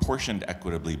just proportioned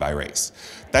equitably by race.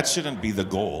 That shouldn't be the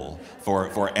goal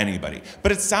for anybody,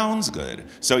 but it sounds good.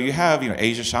 So you have, you know,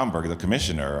 Asia Schomburg, the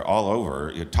commissioner, all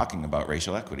over talking about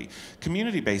racial equity.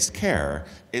 Community-based care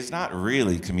is not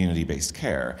really community-based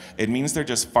care. It means they're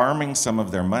just farming some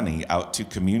of their money out to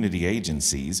community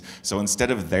agencies. So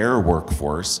instead of their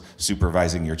workforce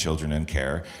supervising your children in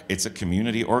care, it's a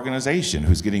community organization corporation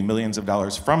who's getting millions of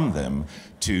dollars from them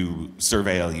to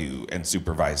surveil you and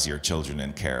supervise your children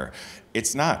in care.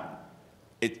 It's not.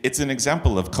 It's an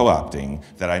example of co-opting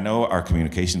that I know our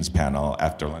communications panel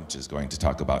after lunch is going to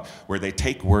talk about, where they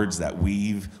take words that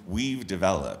we've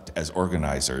developed as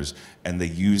organizers and they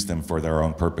use them for their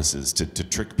own purposes to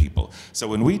trick people. So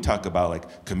when we talk about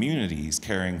like communities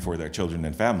caring for their children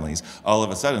and families, all of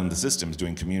a sudden the system's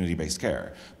doing community-based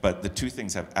care. But the two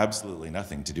things have absolutely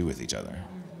nothing to do with each other.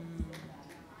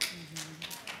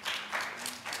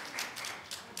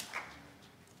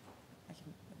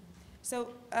 So,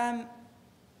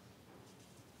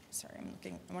 sorry, I'm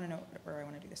looking, I want to know where I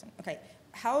want to do this in. Okay,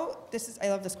 I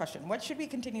love this question. What should we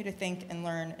continue to think and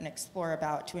learn and explore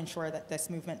about to ensure that this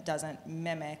movement doesn't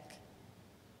mimic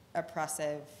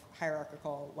oppressive,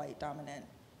 hierarchical, white dominant,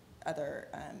 other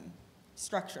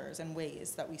structures and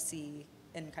ways that we see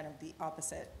in kind of the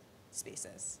opposite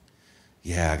spaces?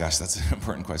 Yeah, gosh, that's an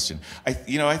important question. I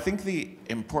think the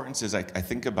importance is, I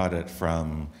think about it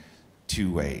from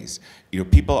two ways.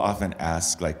 People often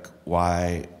ask like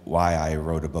why I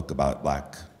wrote a book about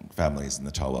Black families in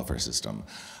the child welfare system,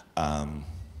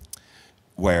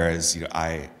 whereas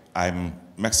I'm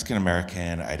Mexican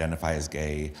American, I identify as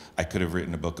gay. I could have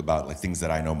written a book about like things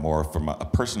that I know more from a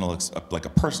personal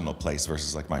place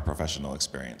versus like my professional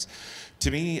experience. To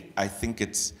me, I think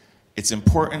it's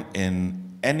important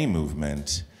in any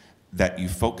movement that you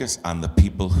focus on the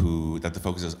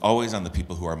focus is always on the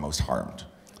people who are most harmed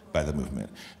by the movement.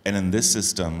 And in this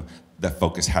system, the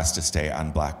focus has to stay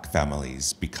on Black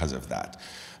families because of that.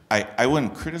 I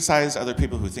wouldn't criticize other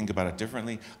people who think about it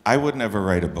differently. I would never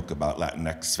write a book about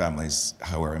Latinx families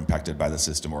who are impacted by the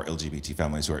system or LGBT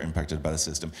families who are impacted by the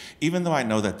system, even though I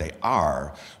know that they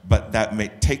are, but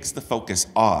that takes the focus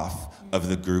off of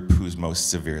the group who's most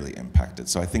severely impacted.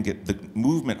 So I think the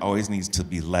movement always needs to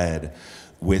be led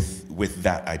with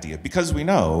that idea, because we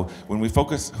know when we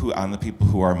focus on the people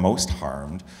who are most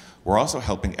harmed, we're also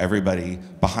helping everybody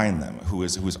behind them who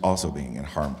is also being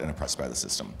harmed and oppressed by the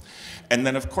system. And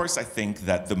then of course I think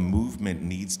that the movement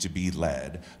needs to be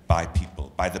led by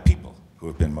the people who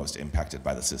have been most impacted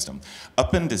by the system.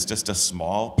 Upend is just a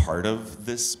small part of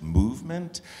this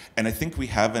movement, and I think we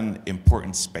have an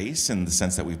important space in the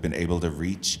sense that we've been able to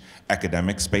reach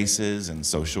academic spaces and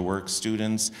social work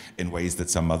students in ways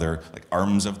that some other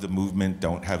arms of the movement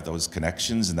don't have those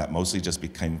connections, and that mostly just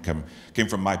came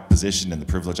from my position and the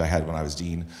privilege I had when I was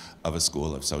dean of a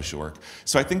school of social work.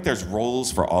 So I think there's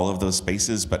roles for all of those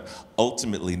spaces, but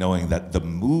ultimately knowing that the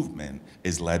movement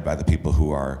is led by the people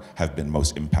who have been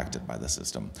most impacted by the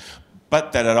system.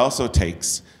 But that it also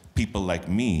takes people like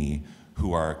me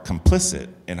who are complicit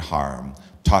in harm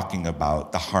talking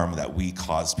about the harm that we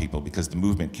cause people, because the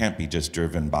movement can't be just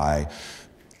driven by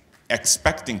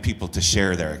expecting people to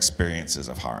share their experiences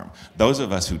of harm. Those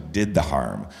of us who did the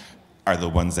harm are the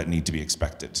ones that need to be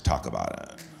expected to talk about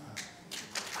it.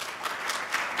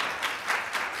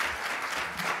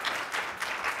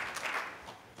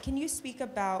 Can you speak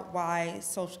about why,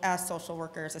 as social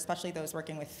workers, especially those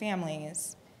working with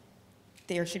families,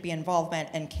 there should be involvement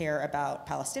and care about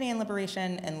Palestinian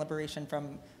liberation and liberation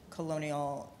from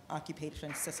colonial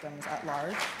occupation systems at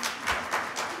large?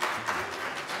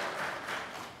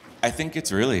 I think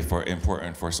it's really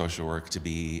important for social work to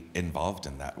be involved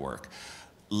in that work.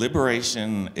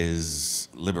 Liberation is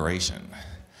liberation.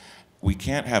 We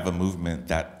can't have a movement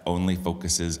that only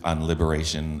focuses on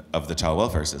liberation of the child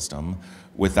welfare system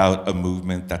without a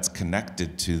movement that's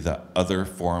connected to the other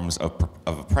forms of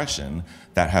oppression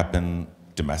that happen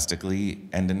domestically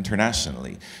and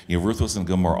internationally. Ruth Wilson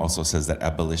Gilmore also says that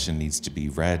abolition needs to be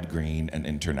red, green, and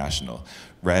international.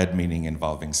 Red meaning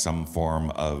involving some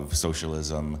form of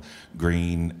socialism,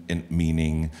 green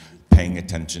meaning paying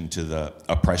attention to the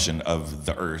oppression of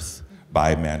the earth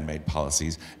by man-made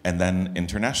policies, and then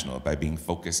international, by being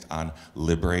focused on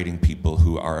liberating people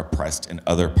who are oppressed in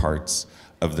other parts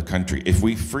of the country. If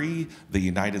we free the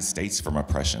United States from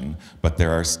oppression, but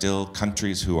there are still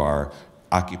countries who are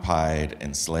occupied,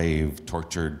 enslaved,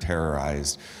 tortured,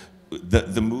 terrorized,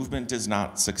 the movement is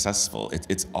not successful.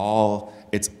 It's all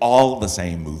the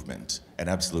same movement, and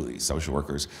absolutely, social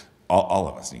workers, all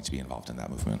of us need to be involved in that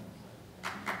movement.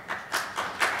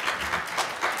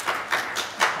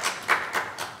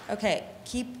 Okay,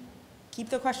 keep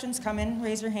the questions coming.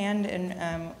 Raise your hand,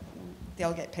 and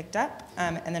they'll get picked up.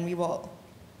 And then we will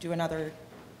do another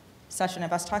session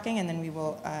of us talking, and then we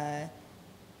will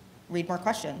read more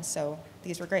questions. So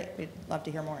these were great. We'd love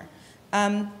to hear more.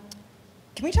 Can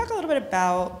we talk a little bit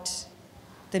about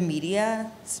the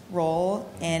media's role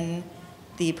in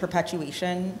the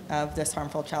perpetuation of this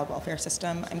harmful child welfare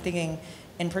system? I'm thinking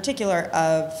in particular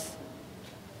of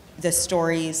the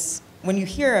stories when you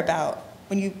hear about,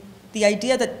 the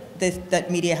idea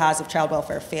that media has of child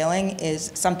welfare failing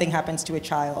is something happens to a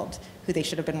child who they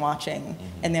should have been watching,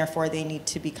 and therefore they need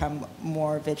to become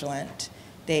more vigilant.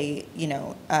 They,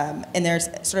 and there's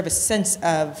sort of a sense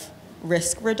of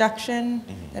risk reduction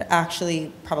that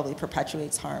actually probably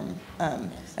perpetuates harm.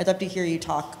 I'd love to hear you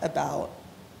talk about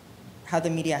how the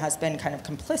media has been kind of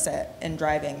complicit in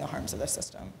driving the harms of the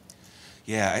system.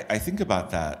 Yeah, I think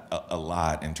about that a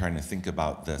lot and trying to think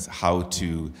about this, how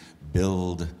to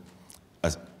build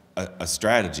a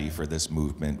strategy for this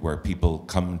movement where people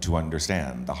come to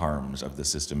understand the harms of the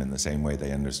system in the same way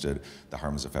they understood the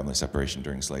harms of family separation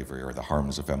during slavery or the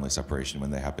harms of family separation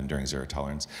when they happened during zero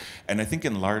tolerance. And I think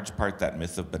in large part that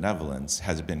myth of benevolence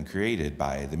has been created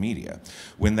by the media.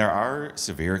 When there are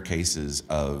severe cases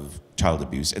of child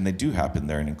abuse, and they do happen,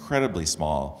 they're an incredibly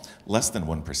small, less than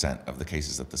 1% of the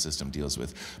cases that the system deals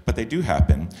with, but they do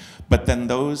happen. But then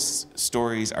those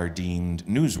stories are deemed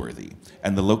newsworthy,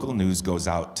 and the local news goes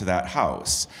out to that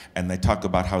house, and they talk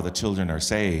about how the children are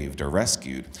saved or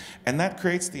rescued. And that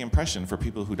creates the impression for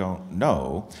people who don't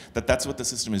know that that's what the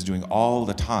system is doing all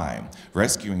the time,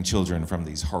 rescuing children from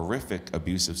these horrific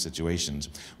abusive situations,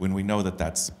 when we know that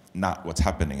that's not what's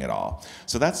happening at all.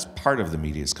 So that's part of the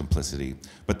media's complicity.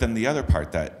 But then the other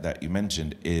part that you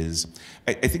mentioned is,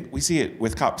 I think we see it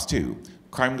with cops too.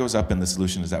 Crime goes up and the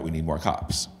solution is that we need more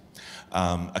cops.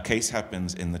 A case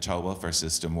happens in the child welfare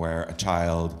system where a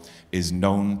child is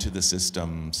known to the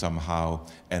system somehow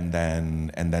and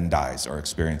then dies or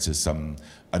experiences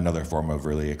another form of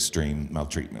really extreme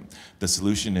maltreatment. The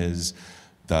solution is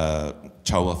the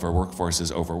child welfare workforce is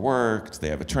overworked, they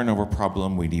have a turnover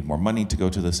problem, we need more money to go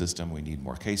to the system, we need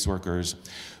more caseworkers.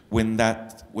 When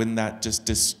that just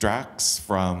distracts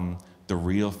from the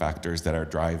real factors that are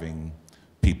driving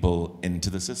people into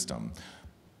the system.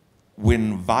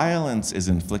 When violence is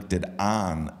inflicted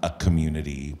on a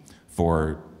community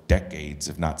for decades,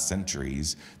 if not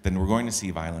centuries, then we're going to see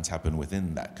violence happen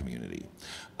within that community.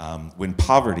 When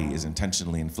poverty is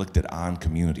intentionally inflicted on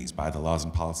communities by the laws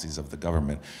and policies of the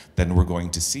government, then we're going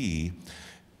to see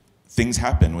things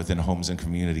happen within homes and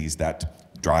communities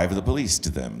that drive the police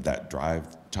to them, that drive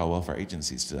child welfare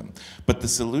agencies to them. But the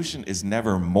solution is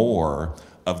never more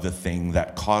of the thing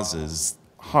that causes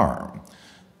harm.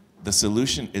 The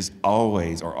solution is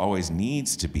always, or always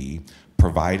needs to be,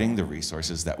 providing the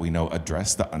resources that we know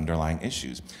address the underlying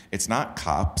issues. It's not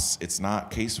cops, it's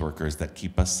not caseworkers that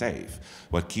keep us safe.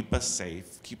 What keeps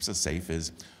us safe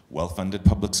is well-funded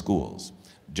public schools,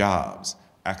 jobs,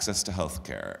 access to health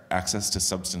care, access to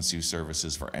substance use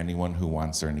services for anyone who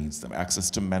wants or needs them,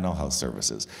 access to mental health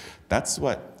services. That's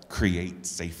what creates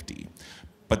safety.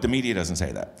 But the media doesn't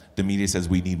say that. The media says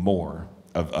we need more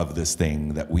of this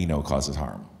thing that we know causes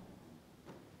harm.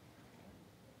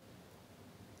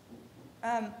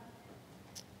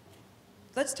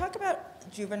 Let's talk about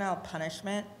juvenile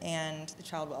punishment and the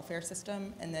child welfare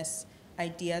system and this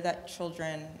idea that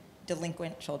children,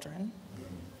 delinquent children,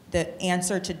 the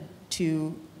answer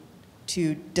to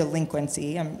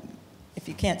delinquency, if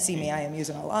you can't see me, I am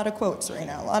using a lot of quotes right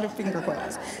now, a lot of finger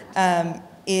quotes,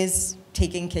 is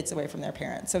taking kids away from their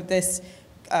parents. So this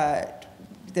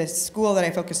school that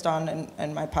I focused on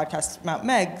in my podcast, Mount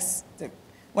Meg's,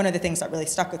 one of the things that really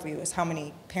stuck with me was how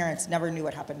many parents never knew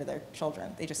what happened to their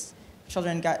children.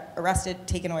 Children got arrested,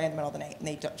 taken away in the middle of the night, and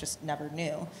they just never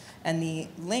knew. And the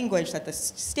language that the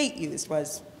state used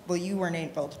was, well, you weren't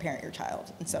able to parent your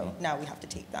child, and so now we have to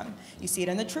take them. You see it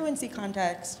in the truancy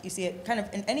context, you see it kind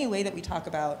of in any way that we talk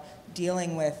about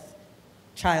dealing with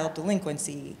child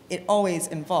delinquency, it always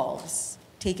involves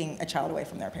taking a child away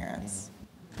from their parents.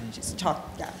 Just want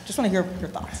to hear your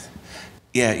thoughts.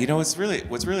 Yeah, what's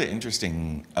really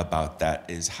interesting about that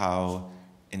is how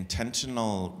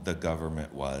intentional the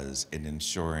government was in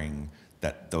ensuring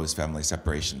that those family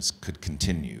separations could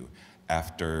continue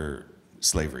after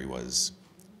slavery was,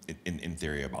 in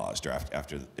theory, abolished, or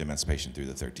after emancipation through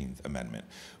the 13th Amendment,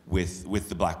 with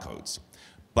the Black Codes.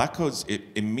 Black Codes,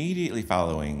 immediately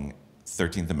following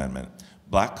 13th Amendment,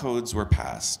 Black Codes were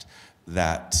passed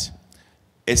that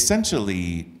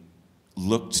essentially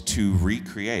looked to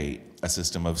recreate a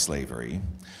system of slavery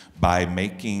by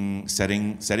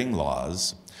setting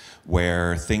laws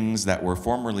where things that were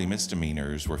formerly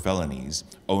misdemeanors were felonies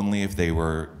only if they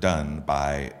were done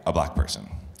by a Black person.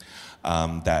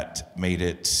 That made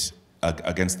it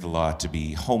against the law to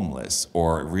be homeless,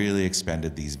 or really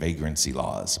expanded these vagrancy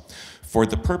laws for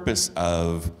the purpose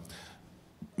of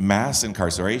mass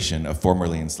incarceration of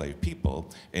formerly enslaved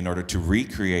people in order to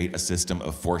recreate a system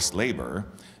of forced labor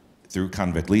through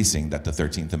convict leasing that the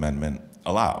 13th Amendment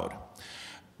allowed.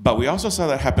 But we also saw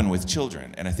that happen with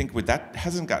children, and I think that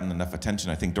hasn't gotten enough attention.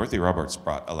 I think Dorothy Roberts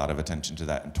brought a lot of attention to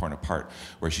that in Torn Apart,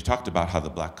 where she talked about how the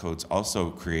Black Codes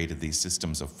also created these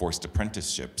systems of forced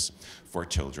apprenticeships for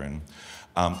children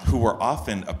who were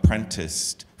often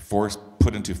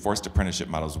put into forced apprenticeship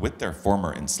models with their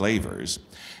former enslavers,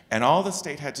 and all the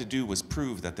state had to do was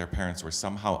prove that their parents were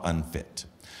somehow unfit.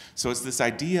 So it's this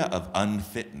idea of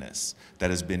unfitness that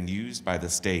has been used by the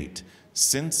state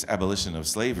since abolition of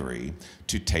slavery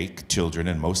to take children,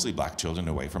 and mostly Black children,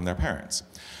 away from their parents.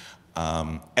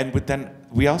 But then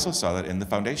we also saw that in the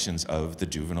foundations of the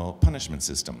juvenile punishment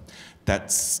system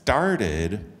that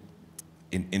started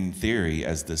in theory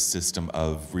as this system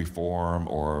of reform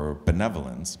or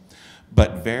benevolence,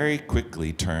 but very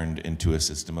quickly turned into a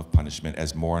system of punishment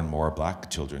as more and more Black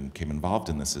children came involved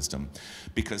in the system.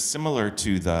 Because similar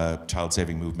to the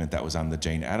child-saving movement that was on the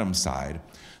Jane Addams side,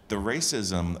 the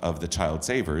racism of the child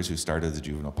savers who started the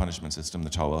juvenile punishment system, the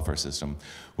child welfare system,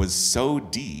 was so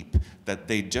deep that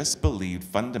they just believed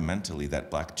fundamentally that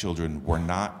Black children were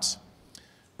not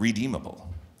redeemable.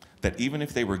 That even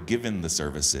if they were given the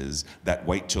services that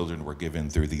white children were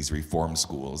given through these reform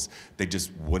schools, they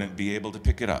just wouldn't be able to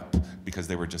pick it up because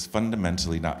they were just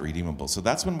fundamentally not redeemable. So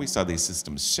that's when we saw these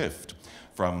systems shift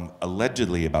from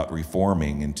allegedly about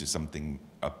reforming into something,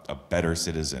 a better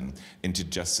citizen, into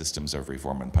just systems of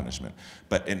reform and punishment.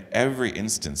 But in every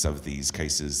instance of these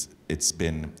cases, it's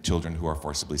been children who are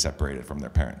forcibly separated from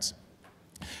their parents.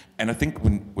 And I think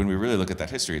when we really look at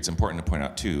that history, it's important to point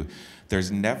out too,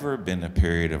 there's never been a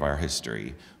period of our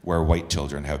history where white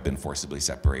children have been forcibly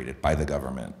separated by the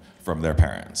government from their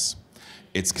parents.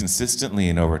 It's consistently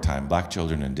and over time, Black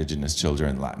children, Indigenous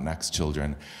children, Latinx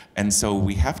children. And so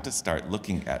we have to start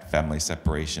looking at family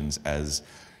separations as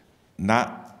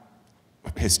not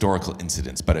historical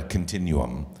incidents, but a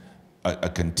continuum, a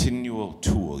continual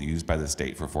tool used by the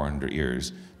state for 400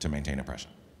 years to maintain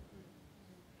oppression.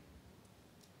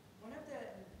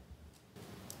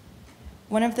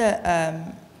 One of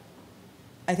the,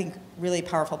 I think, really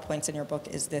powerful points in your book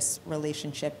is this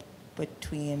relationship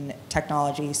between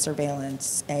technology,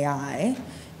 surveillance, AI,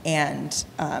 and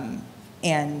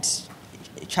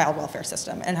child welfare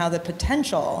system, and how the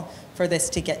potential for this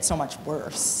to get so much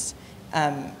worse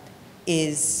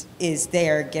is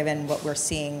there, given what we're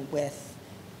seeing with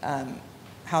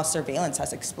how surveillance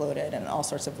has exploded in all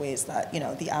sorts of ways that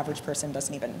the average person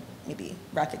doesn't even maybe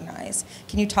recognize.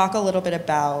 Can you talk a little bit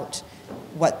about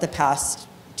what the past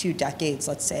 2 decades,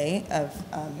 let's say,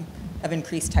 of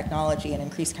increased technology and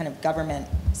increased kind of government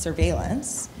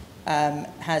surveillance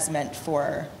has meant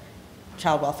for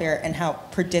child welfare, and how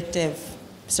predictive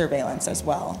surveillance as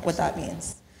well, what that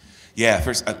means? Yeah,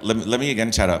 first, let me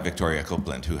again shout out Victoria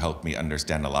Copeland, who helped me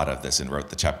understand a lot of this and wrote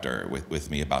the chapter with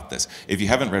me about this. If you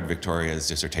haven't read Victoria's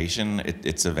dissertation,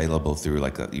 it's available through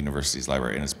like the university's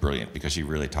library, and it's brilliant because she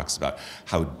really talks about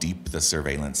how deep the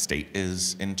surveillance state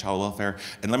is in child welfare.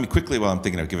 And let me quickly, while I'm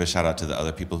thinking of, give a shout out to the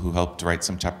other people who helped write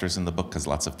some chapters in the book, because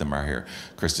lots of them are here.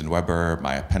 Kristen Weber,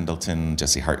 Maya Pendleton,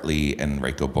 Jesse Hartley, and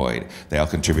Reiko Boyd. They all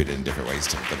contributed in different ways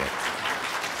to the book.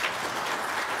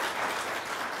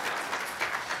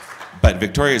 But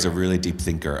Victoria is a really deep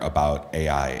thinker about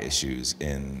AI issues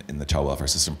in the child welfare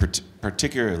system,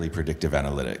 particularly predictive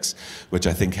analytics, which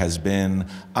I think has been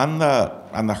on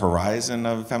the horizon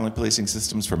of family policing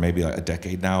systems for maybe a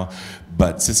decade now,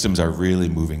 but systems are really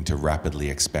moving to rapidly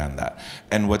expand that.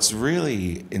 And what's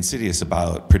really insidious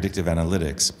about predictive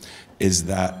analytics is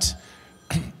that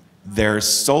they're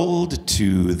sold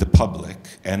to the public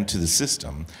and to the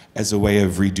system as a way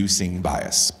of reducing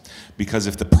bias. Because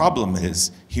if the problem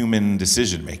is human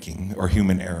decision-making or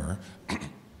human error,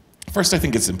 first I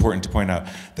think it's important to point out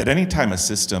that anytime a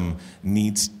system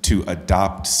needs to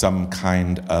adopt some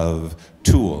kind of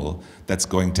tool that's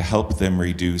going to help them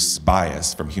reduce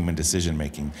bias from human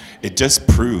decision-making, it just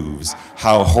proves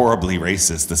how horribly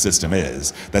racist the system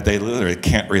is, that they literally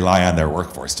can't rely on their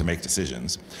workforce to make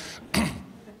decisions.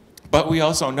 But we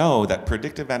also know that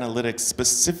predictive analytics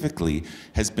specifically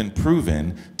has been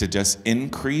proven to just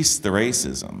increase the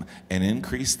racism and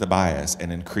increase the bias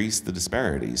and increase the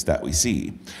disparities that we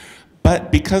see.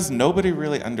 But because nobody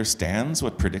really understands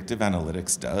what predictive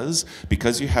analytics does,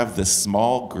 because you have this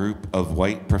small group of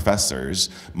white professors,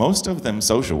 most of them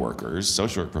social work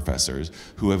professors,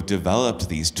 who have developed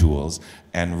these tools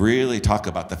and really talk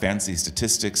about the fancy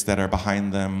statistics that are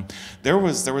behind them. There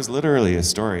was literally a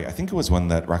story, I think it was one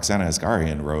that Roxana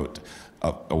Asgharian wrote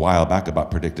a while back about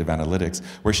predictive analytics,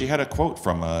 where she had a quote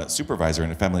from a supervisor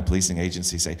in a family policing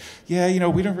agency say, yeah,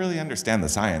 we don't really understand the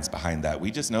science behind that.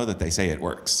 We just know that they say it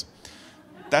works.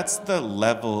 That's the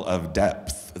level of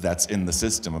depth that's in the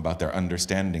system about their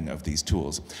understanding of these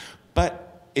tools.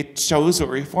 But it shows what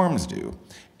reforms do.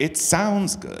 It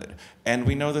sounds good, and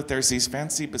we know that there's these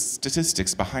fancy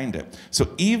statistics behind it.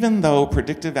 So even though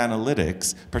predictive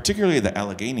analytics, particularly the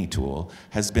Allegheny tool,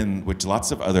 has been, which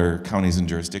lots of other counties and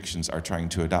jurisdictions are trying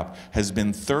to adopt, has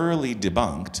been thoroughly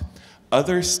debunked,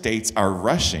 other states are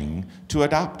rushing to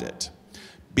adopt it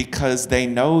because they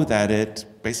know that it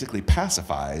basically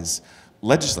pacifies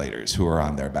legislators who are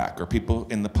on their back, or people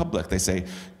in the public. They say,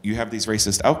 you have these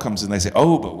racist outcomes, and they say,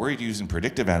 oh, but we're using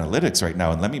predictive analytics right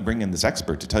now, and let me bring in this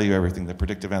expert to tell you everything that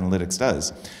predictive analytics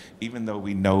does, even though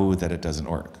we know that it doesn't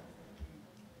work.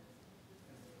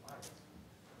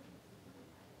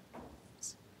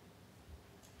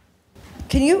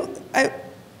 Can you,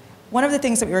 one of the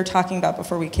things that we were talking about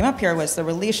before we came up here was the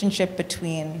relationship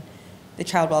between the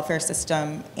child welfare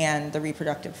system and the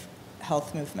reproductive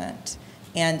health movement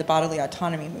and the bodily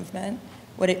autonomy movement,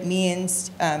 what it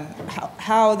means,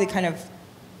 how the kind of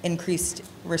increased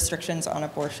restrictions on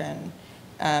abortion,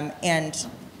 and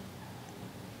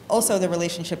also the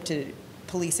relationship to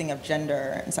policing of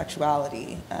gender and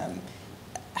sexuality,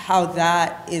 how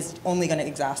that is only going to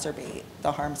exacerbate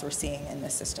the harms we're seeing in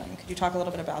this system. Could you talk a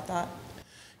little bit about that?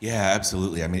 Yeah,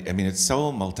 absolutely. I mean, it's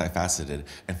so multifaceted.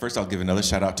 And first, I'll give another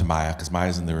shout out to Maya, because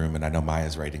Maya's in the room, and I know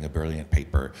Maya's writing a brilliant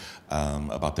paper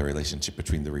about the relationship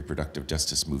between the reproductive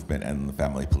justice movement and the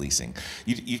family policing.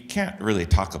 You can't really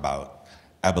talk about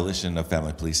abolition of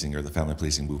family policing or the family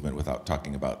policing movement without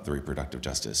talking about the reproductive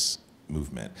justice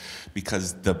movement,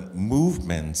 because the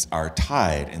movements are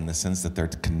tied in the sense that they're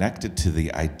connected to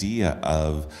the idea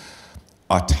of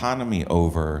autonomy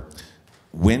over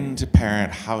when to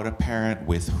parent, how to parent,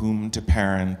 with whom to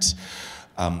parent,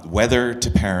 whether to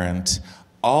parent.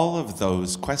 All of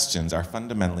those questions are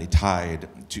fundamentally tied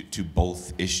to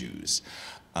both issues.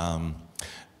 And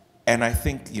I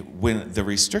think when the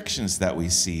restrictions that we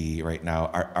see right now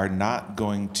are not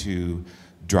going to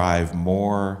drive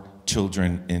more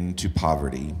children into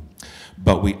poverty,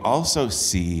 but we also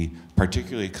see,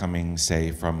 particularly coming,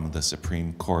 say, from the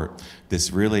Supreme Court,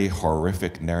 this really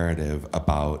horrific narrative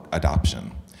about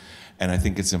adoption. And I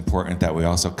think it's important that we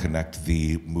also connect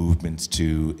the movements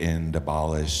to end,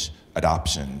 abolish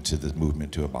adoption to the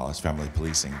movement to abolish family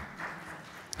policing.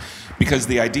 Because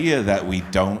the idea that we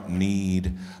don't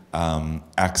need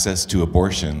access to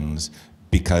abortions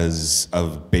because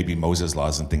of baby Moses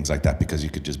laws and things like that, because you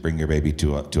could just bring your baby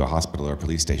to a hospital or a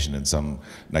police station and some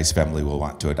nice family will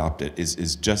want to adopt it,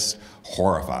 is just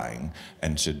horrifying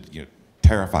and should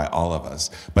terrify all of us.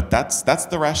 But that's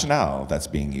the rationale that's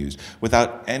being used,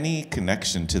 without any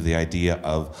connection to the idea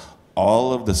of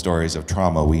all of the stories of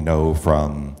trauma we know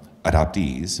from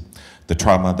adoptees, the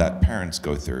trauma that parents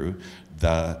go through,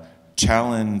 the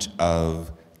challenge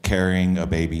of carrying a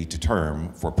baby to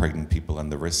term for pregnant people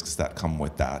and the risks that come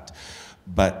with that.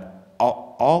 But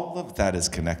all of that is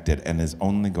connected and is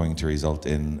only going to result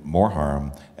in more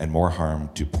harm and more harm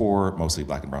to poor, mostly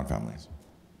Black and brown families.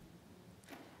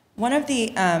 One of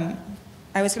the,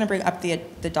 I was going to bring up the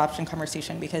adoption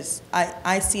conversation because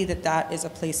I see that is a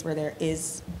place where there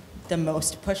is the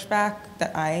most pushback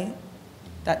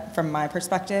that from my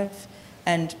perspective.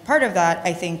 And part of that,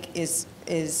 I think, is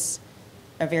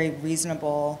a very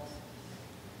reasonable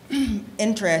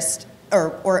interest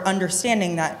or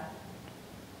understanding that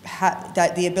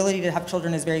the ability to have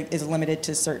children is limited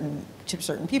to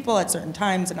certain people at certain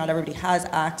times, and not everybody has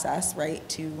access, right,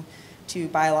 to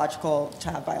have biological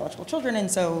children. And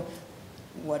so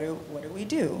what do we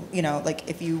do? Like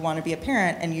if you want to be a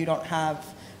parent and you don't have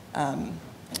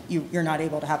you're not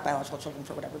able to have biological children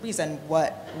for whatever reason,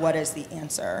 what is the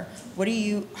answer?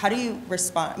 How do you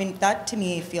respond? I mean, that to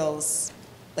me feels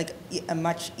like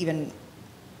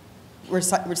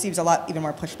receives a lot even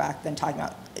more pushback than talking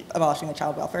about abolishing the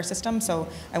child welfare system. So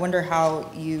I wonder how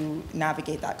you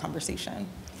navigate that conversation.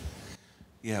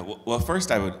 Yeah, well,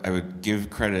 first I would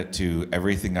give credit to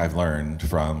everything I've learned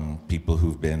from people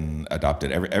who've been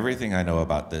adopted. Everything I know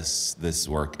about this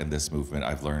work and this movement,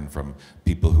 I've learned from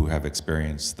people who have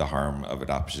experienced the harm of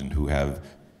adoption, who have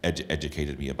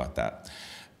educated me about that.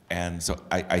 And so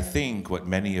I think what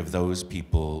many of those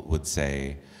people would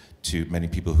say to many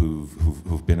people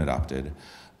who've been adopted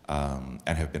and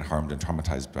have been harmed and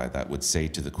traumatized by that would say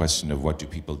to the question of what do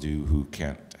people do who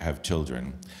can't have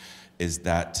children, is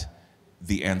that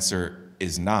the answer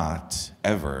is not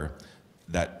ever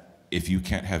that if you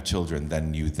can't have children,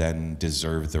 then you then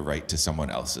deserve the right to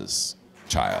someone else's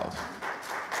child.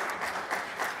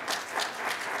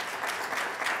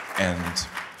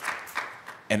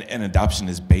 And adoption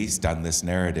is based on this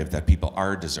narrative that people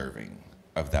are deserving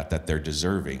of that they're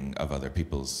deserving of other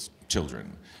people's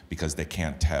children because they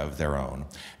can't have their own.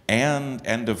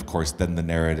 And of course, then the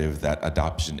narrative that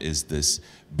adoption is this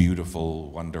beautiful,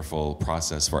 wonderful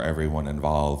process for everyone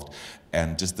involved,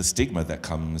 and just the stigma that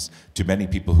comes to many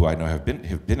people who I know have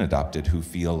been adopted, who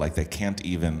feel like they can't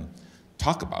even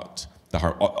talk about the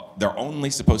harm. They're only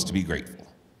supposed to be grateful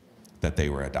that they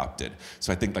were adopted.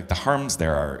 So I think like the harms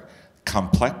there are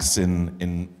complex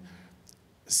in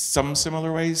some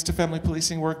similar ways to family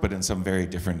policing work, but in some very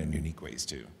different and unique ways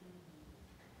too.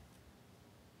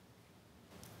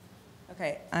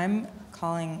 Okay, I'm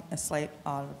calling a slight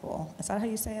audible. Is that how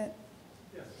you say it?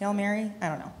 Yes. Hail Mary? I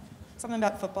don't know. Something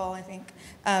about football, I think.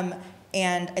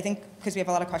 And I think, because we have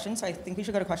a lot of questions, so I think we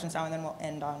should go to questions now, and then we'll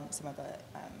end on some of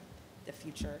the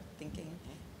future thinking.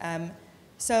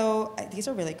 These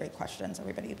are really great questions,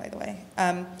 everybody, by the way.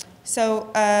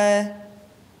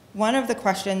 One of the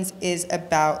questions is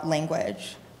about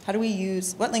language.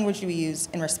 What language do we use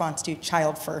in response to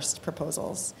child-first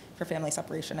proposals for family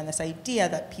separation, and this idea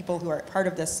that people who are part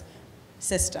of this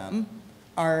system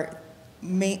are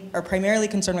primarily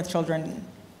concerned with children,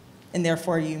 and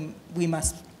therefore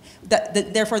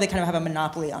therefore they kind of have a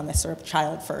monopoly on this sort of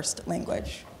child-first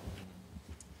language.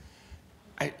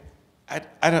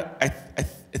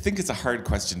 I think it's a hard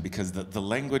question because the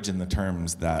language and the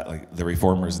terms that like the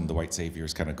reformers and the white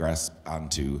saviors kind of grasp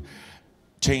onto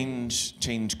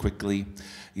change quickly.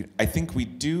 I think we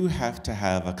do have to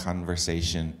have a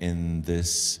conversation in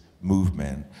this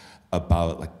movement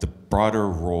about like the broader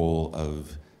role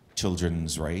of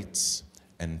children's rights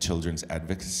and children's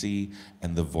advocacy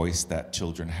and the voice that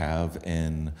children have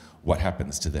in what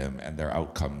happens to them and their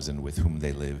outcomes and with whom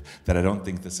they live, that I don't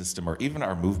think the system or even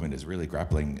our movement is really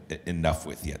grappling enough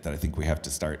with yet, that I think we have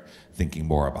to start thinking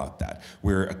more about that.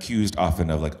 We're accused often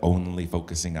of like only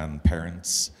focusing on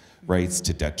parents' rights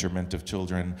to detriment of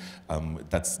children.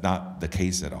 That's not the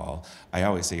case at all. I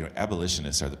always say,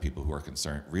 abolitionists are the people who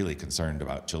are really concerned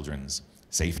about children's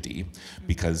safety,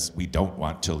 because we don't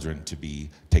want children to be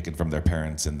taken from their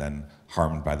parents and then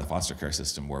harmed by the foster care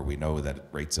system, where we know that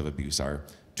rates of abuse are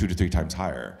 2 to 3 times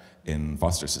higher in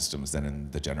foster systems than in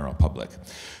the general public.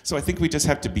 So I think we just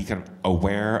have to be kind of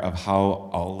aware of how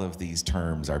all of these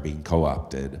terms are being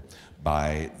co-opted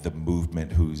by the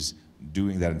movement who's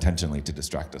doing that intentionally to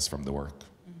distract us from the work.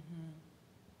 Mm-hmm.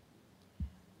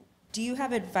 Do you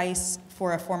have advice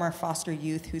for a former foster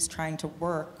youth who's trying to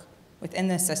work within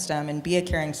the system and be a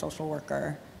caring social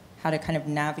worker, how to kind of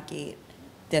navigate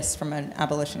this from an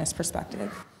abolitionist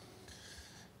perspective?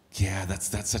 Yeah,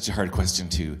 that's such a hard question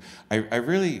too. I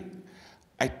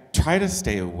try to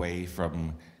stay away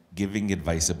from giving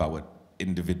advice about what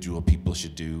individual people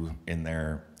should do in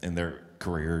their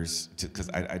careers, because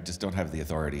I just don't have the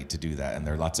authority to do that, and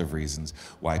there are lots of reasons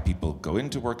why people go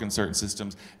into work in certain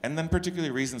systems, and then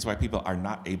particularly reasons why people are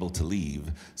not able to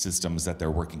leave systems that they're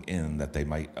working in that they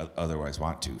might otherwise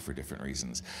want to for different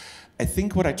reasons. I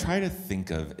think what I try to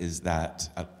think of is that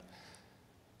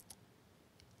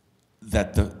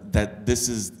this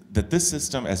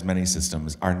system, as many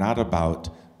systems, are not about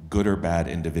good or bad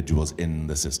individuals in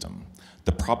the system.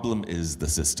 The problem is the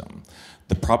system.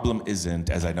 The problem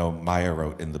isn't, as I know Maya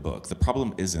wrote in the book, the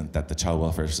problem isn't that the child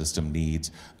welfare system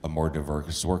needs a more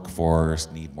diverse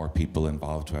workforce, need more people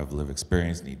involved who have lived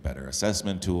experience, need better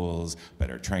assessment tools,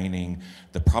 better training.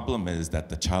 The problem is that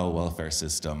the child welfare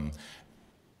system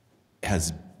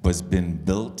was been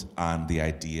built on the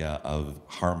idea of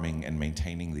harming and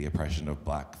maintaining the oppression of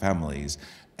Black families,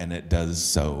 and it does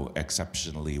so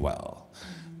exceptionally well.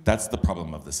 That's the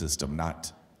problem of the system,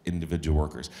 not individual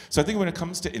workers. So I think when it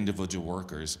comes to individual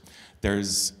workers,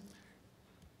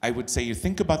 I would say you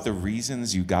think about the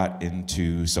reasons you got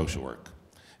into social work,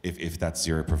 if that's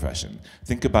your profession.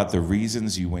 Think about the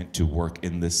reasons you went to work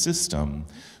in this system,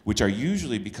 which are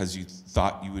usually because you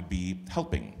thought you would be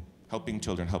helping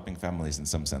children, helping families in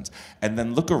some sense. And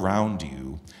then look around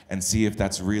you and see if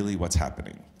that's really what's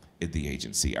happening at the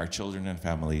agency. Are children and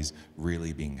families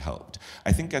really being helped?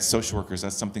 I think as social workers,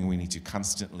 that's something we need to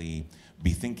constantly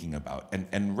be thinking about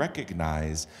and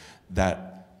recognize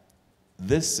that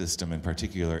this system in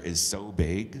particular is so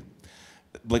big.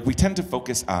 Like, we tend to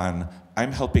focus on,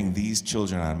 I'm helping these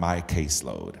children on my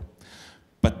caseload,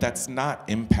 but that's not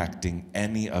impacting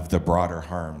any of the broader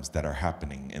harms that are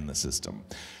happening in the system.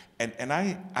 And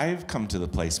I've come to the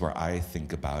place where I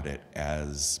think about it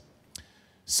as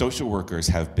social workers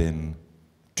have been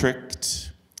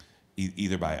tricked,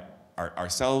 either by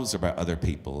ourselves or by other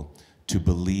people, to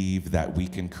believe that we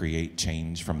can create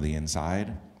change from the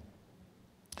inside.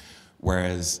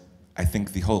 Whereas I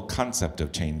think the whole concept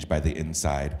of change by the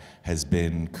inside has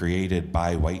been created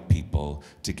by white people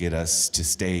to get us to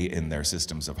stay in their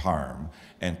systems of harm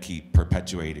and keep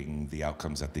perpetuating the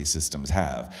outcomes that these systems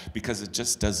have, because it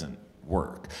just doesn't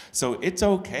work. So it's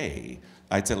okay,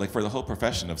 I'd say, like, for the whole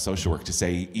profession of social work to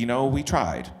say, you know, we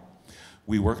tried.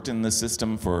 We worked in the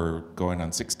system for going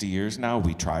on 60 years now.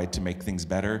 We tried to make things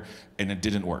better, and it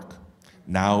didn't work.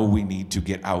 Now we need to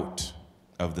get out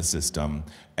of the system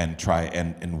and try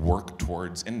and work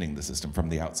towards ending the system from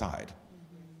the outside.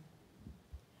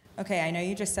 Okay, I know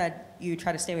you just said you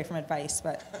try to stay away from advice,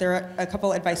 but there are a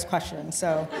couple advice questions.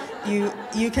 So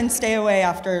you can stay away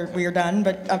after we're done,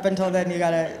 but up until then you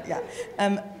gotta,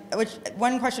 yeah.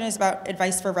 One question is about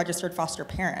advice for registered foster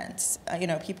parents. You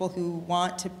know, people who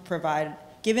want to provide,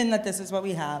 given that this is what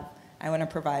we have, I want to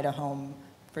provide a home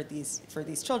for these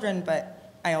children, but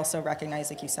I also recognize,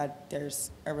 like you said,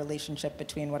 there's a relationship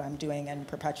between what I'm doing and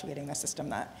perpetuating a system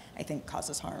that I think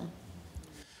causes harm.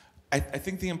 I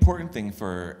think the important thing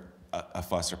for a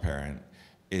foster parent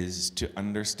is to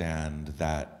understand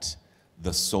that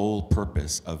the sole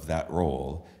purpose of that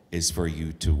role is for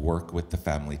you to work with the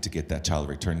family to get that child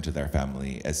returned to their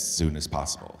family as soon as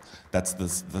possible. That's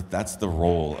the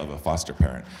role of a foster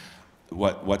parent.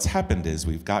 What's happened is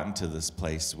we've gotten to this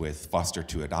place with foster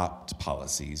to adopt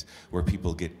policies where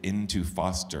people get into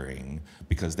fostering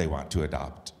because they want to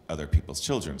adopt other people's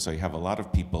children. So you have a lot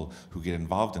of people who get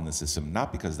involved in the system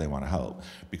not because they want to help,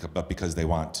 but because they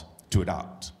want to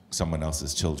adopt someone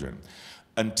else's children.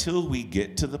 Until we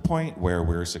get to the point where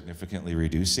we're significantly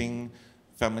reducing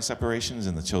family separations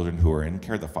and the children who are in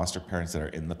care, the foster parents that are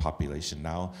in the population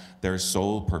now, their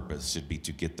sole purpose should be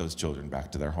to get those children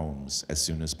back to their homes as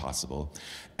soon as possible,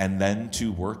 and then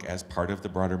to work as part of the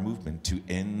broader movement to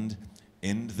end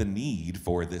the need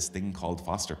for this thing called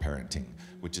foster parenting,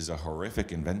 which is a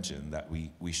horrific invention that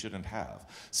we shouldn't have.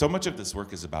 So much of this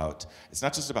work is about, it's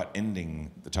not just about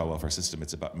ending the child welfare system,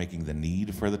 it's about making the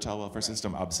need for the child welfare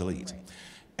system obsolete. Right.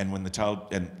 And when the child,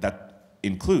 and that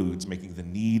includes making the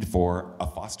need for a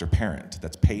foster parent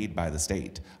that's paid by the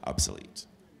state obsolete.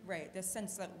 Right, this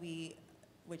sense that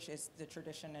which is the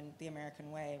tradition and the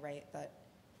American way, right, that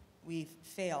we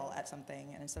fail at something,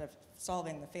 and instead of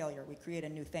solving the failure, we create a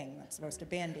new thing that's supposed to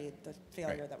band-aid the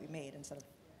failure that we made instead of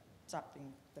stopping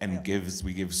the failure.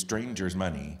 We give strangers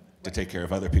money to take care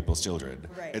of other people's children,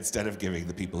 instead of giving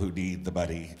the people who need the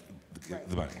money,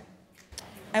 the money.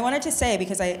 I wanted to say,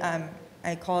 because I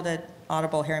called it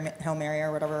audible Hail Mary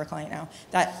or whatever we're calling it now,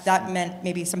 that meant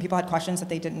maybe some people had questions that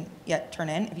they didn't yet turn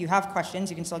in. If you have questions,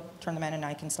 you can still turn them in and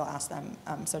I can still ask them,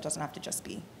 so it doesn't have to just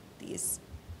be these.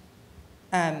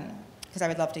 Because I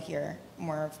would love to hear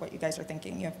more of what you guys are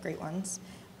thinking. You have great ones.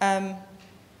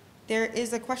 There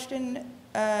is a question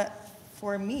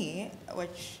for me,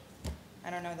 which I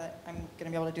don't know that I'm going to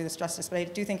be able to do this justice, but I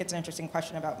do think it's an interesting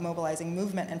question about mobilizing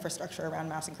movement infrastructure around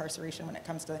mass incarceration when it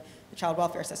comes to the child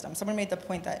welfare system. Someone made the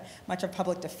point that much of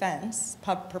public defense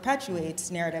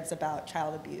perpetuates narratives about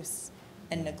child abuse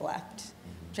and neglect,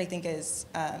 which I think is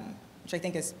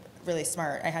really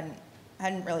smart. I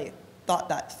hadn't really thought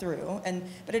that through,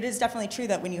 but it is definitely true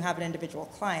that when you have an individual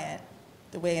client,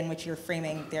 the way in which you're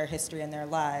framing their history and their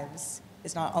lives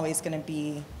is not always going to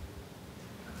be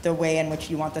the way in which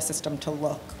you want the system to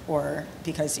look, or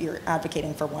because you're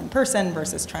advocating for one person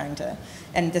versus trying to,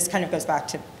 and this kind of goes back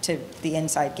to the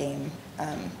inside game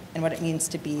and what it means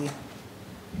to be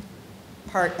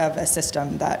part of a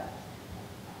system that,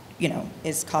 you know,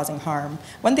 is causing harm.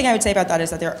 One thing I would say about that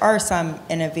is that there are some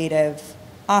innovative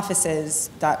offices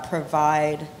that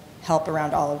provide help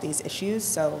around all of these issues.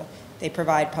 So they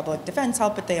provide public defense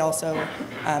help, but they also,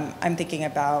 I'm thinking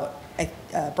about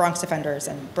Bronx defenders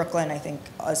and Brooklyn, I think,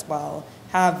 as well,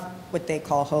 have what they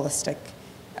call holistic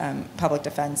public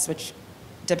defense, which,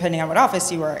 depending on what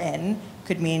office you are in,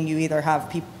 could mean you either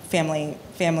have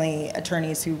family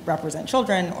attorneys who represent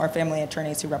children or family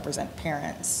attorneys who represent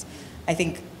parents. I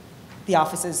think the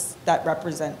offices that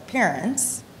represent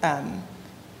parents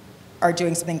are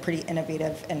doing something pretty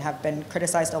innovative and have been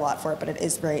criticized a lot for it, but it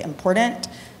is very important.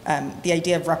 The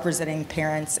idea of representing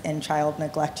parents in child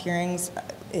neglect hearings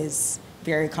is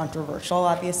very controversial,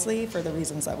 obviously, for the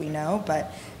reasons that we know,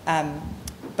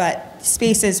 but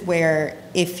spaces where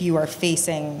if you are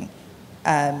facing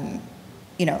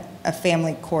you know, a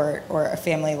family court or a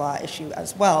family law issue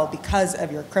as well, because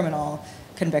of your criminal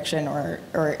conviction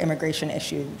or immigration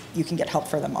issue, you can get help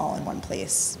for them all in one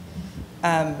place.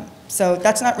 So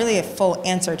that's not really a full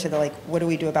answer to the, like, what do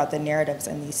we do about the narratives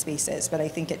in these spaces, but I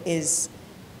think it is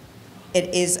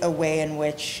a way in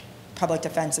which public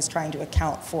defense is trying to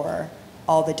account for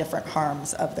all the different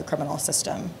harms of the criminal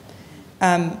system.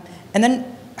 And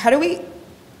then how do we,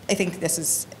 I think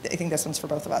this one's for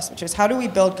both of us, which is how do we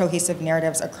build cohesive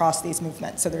narratives across these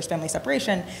movements? So there's family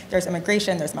separation, there's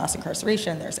immigration, there's mass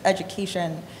incarceration, there's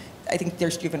education, I think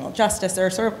there's juvenile justice. There are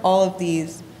sort of all of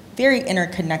these very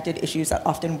interconnected issues that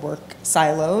often work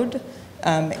siloed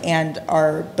and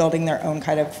are building their own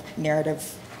kind of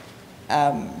narrative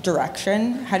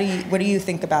direction. What do you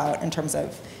think about in terms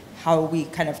of how we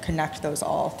kind of connect those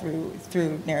all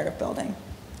through narrative building?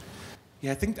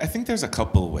 Yeah, I think there's a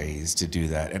couple ways to do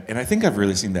that, and I think I've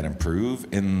really seen that improve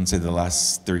in, say, the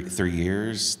last three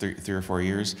or 4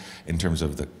 years, in terms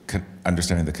of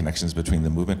understanding the connections between the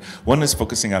movement. One is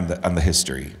focusing on the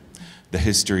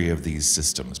history of these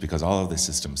systems, because all of the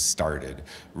systems started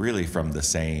really from the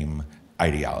same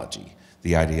ideology.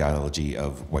 The ideology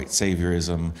of white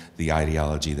saviorism, the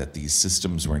ideology that these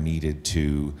systems were needed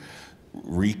to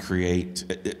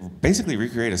basically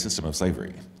recreate a system of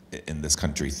slavery in this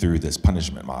country through this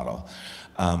punishment model.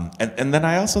 And then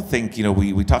I also think,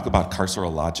 we talk about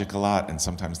carceral logic a lot, and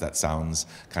sometimes that sounds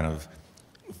kind of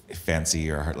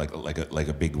fancy or like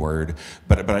a big word,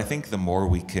 but I think the more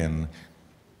we can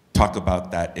talk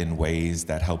about that in ways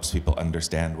that helps people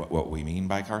understand what we mean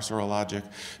by carceral logic,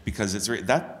 because it's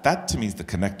that to me is the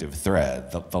connective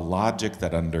thread, the logic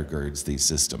that undergirds these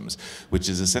systems, which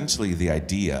is essentially the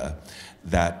idea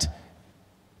that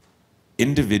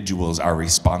individuals are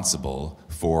responsible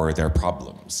for their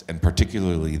problems, and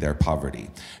particularly their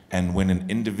poverty. And when an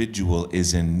individual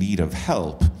is in need of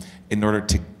help, in order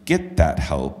to get that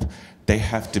help, they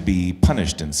have to be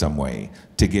punished in some way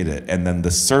to get it. And then the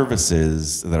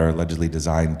services that are allegedly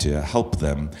designed to help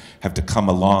them have to come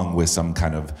along with some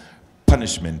kind of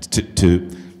punishment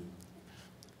to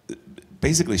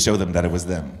basically show them that it was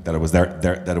them, that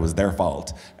it was their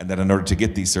fault, and that in order to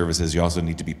get these services, you also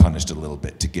need to be punished a little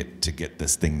bit to get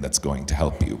this thing that's going to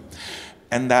help you.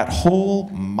 And that whole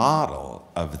model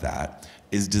of that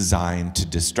is designed to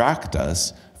distract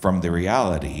us from the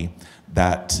reality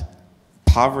that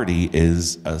poverty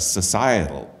is a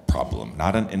societal problem,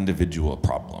 not an individual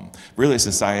problem. Really,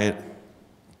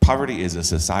 poverty is a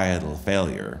societal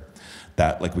failure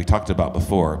that, like we talked about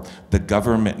before, the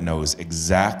government knows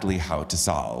exactly how to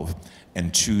solve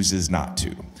and chooses not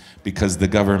to. Because the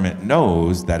government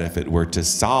knows that if it were to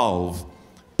solve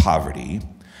poverty,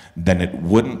 then it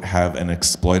wouldn't have an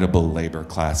exploitable labor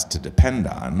class to depend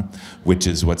on, which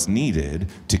is what's needed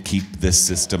to keep this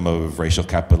system of racial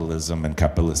capitalism and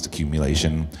capitalist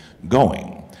accumulation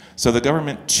going. So the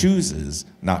government chooses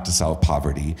not to solve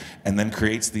poverty and then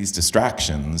creates these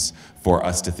distractions for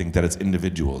us to think that it's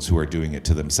individuals who are doing it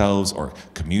to themselves or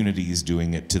communities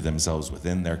doing it to themselves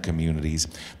within their communities.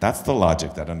 That's the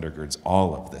logic that undergirds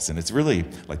all of this. And it's really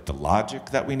like the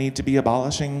logic that we need to be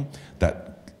abolishing that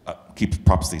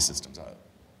props these systems out.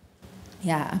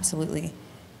 Yeah, absolutely.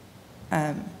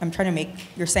 I'm trying to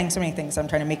you're saying so many things, I'm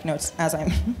trying to make notes as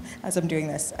I'm doing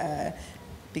this,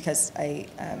 because I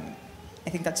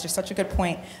think that's just such a good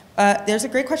point. There's a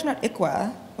great question about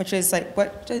ICWA, which is like,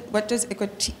 what does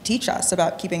ICWA teach us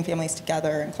about keeping families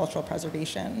together and cultural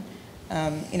preservation?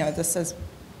 This has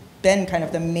been kind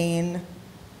of the main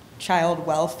child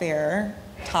welfare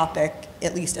topic,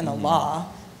 at least in the law,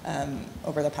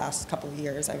 over the past couple of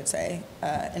years, I would say,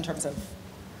 in terms of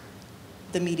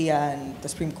the media and the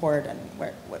Supreme Court, and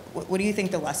what do you think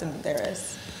the lesson there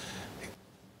is?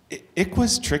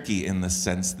 ICWA's tricky in the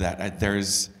sense that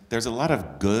there's a lot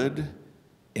of good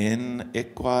in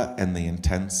ICWA and the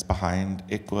intents behind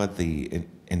ICWA, the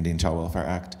Indian Child Welfare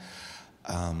Act.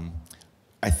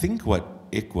 I think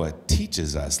what ICWA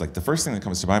teaches us, like the first thing that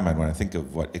comes to my mind when I think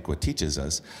of what ICWA teaches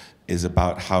us, is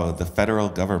about how the federal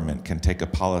government can take a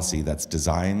policy that's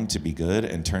designed to be good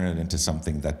and turn it into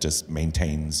something that just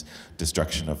maintains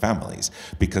destruction of families.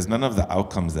 Because none of the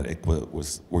outcomes that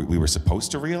we were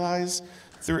supposed to realize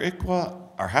through ICWA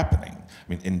are happening. I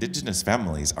mean, indigenous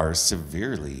families are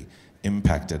severely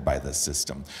impacted by this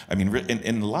system. I mean,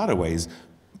 in a lot of ways,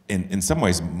 in some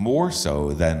ways more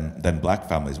so than black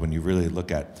families, when you really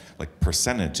look at like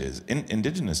percentages.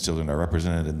 Indigenous children are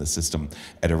represented in the system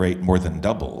at a rate more than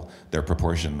double their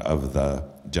proportion of the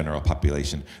general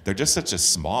population. They're just such a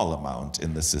small amount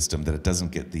in the system that it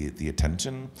doesn't get the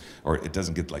attention, or it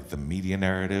doesn't get like the media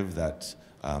narrative that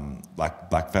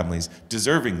black families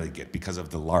deservingly get because of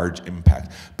the large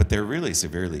impact, but they're really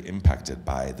severely impacted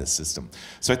by the system.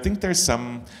 So I think there's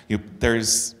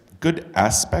there's good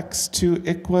aspects to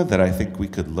ICWA that I think we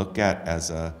could look at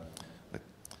as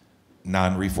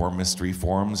non-reformist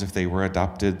reforms if they were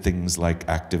adopted, things like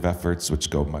active efforts,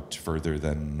 which go much further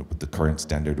than the current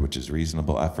standard, which is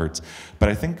reasonable efforts. But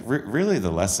I think really the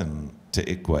lesson to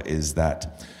ICWA is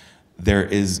that there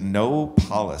is no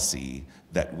policy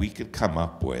that we could come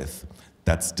up with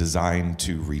that's designed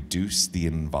to reduce the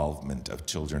involvement of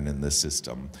children in this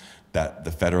system that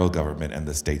the federal government and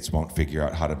the states won't figure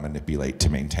out how to manipulate to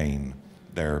maintain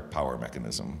their power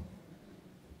mechanism.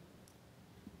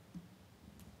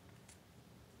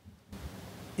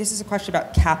 This is a question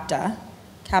about CAPTA.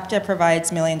 CAPTA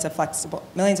provides millions of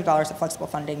dollars of flexible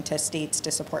funding to states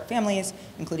to support families,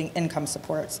 including income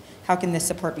supports. How can this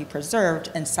support be preserved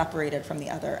and separated from the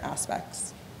other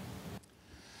aspects?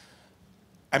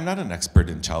 I'm not an expert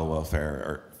in child welfare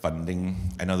or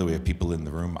funding. I know that we have people in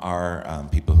the room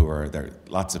people who are there,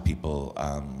 lots of people,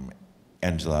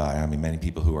 Angela, I mean, many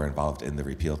people who are involved in the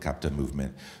Repeal CAPTA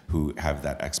movement who have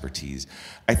that expertise.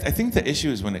 I think the issue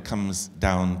is when it comes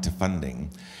down to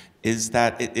funding, is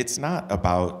that it's not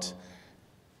about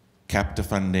CAPTA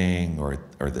funding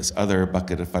or this other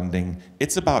bucket of funding.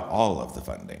 It's about all of the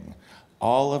funding.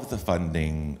 All of the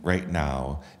funding right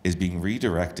now is being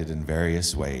redirected in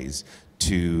various ways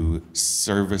to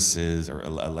services or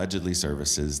allegedly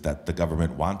services that the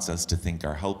government wants us to think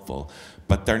are helpful,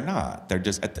 but they're not. They're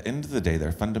just, at the end of the day,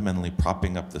 they're fundamentally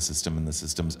propping up the system and the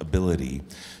system's ability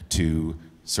to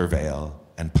surveil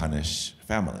and punish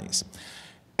families.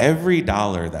 Every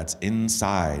dollar that's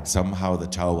inside somehow the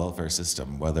child welfare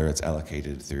system, whether it's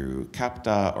allocated through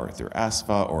CAPTA or through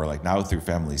ASFA or like now through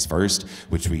Families First,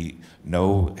 which we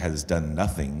know has done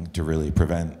nothing to really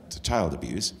prevent child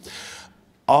abuse,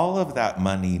 all of that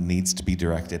money needs to be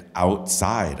directed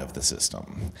outside of the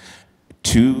system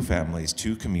to families,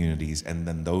 to communities, and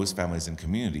then those families and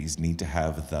communities need to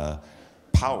have the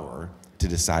power to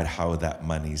decide how that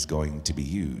money's going to be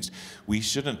used. We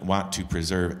shouldn't want to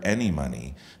preserve any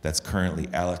money that's currently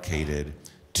allocated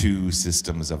to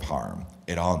systems of harm.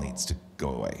 It all needs to go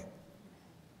away.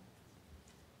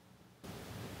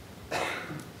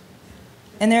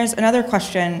 And there's another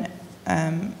question,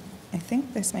 I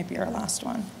think this might be our last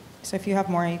one. So if you have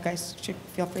more, you guys should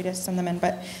feel free to send them in.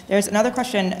 But there's another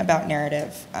question about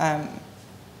narrative,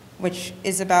 which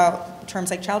is about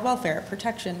terms like child welfare,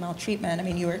 protection, maltreatment. I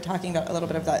mean, you were talking about a little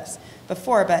bit of this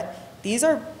before, but these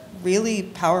are really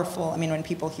powerful. I mean, when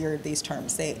people hear these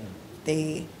terms,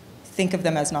 they think of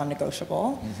them as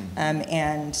non-negotiable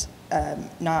and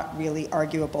not really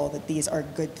arguable that these are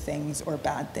good things or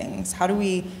bad things. How do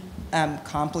we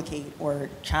complicate or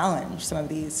challenge some of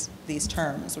these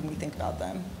terms when we think about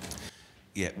them?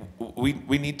 Yeah, we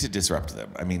need to disrupt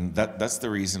them. I mean, that's the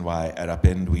reason why at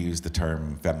Upend we use the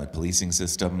term family policing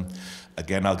system.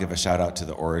 Again, I'll give a shout out to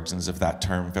the origins of that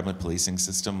term. Family policing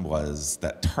system was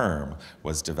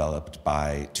developed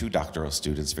by two doctoral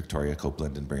students, Victoria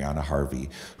Copeland and Brianna Harvey,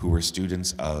 who were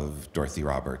students of Dorothy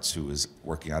Roberts, who was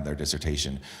working on their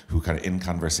dissertation, who kind of in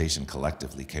conversation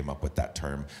collectively came up with that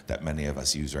term that many of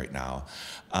us use right now.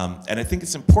 And I think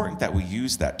it's important that we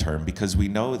use that term because we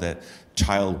know that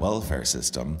child welfare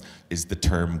system is the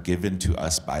term given to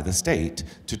us by the state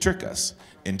to trick us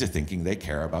into thinking they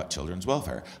care about children's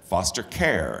welfare. Foster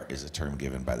care is a term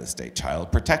given by the state.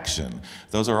 Child protection.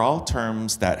 Those are all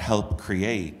terms that help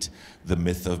create the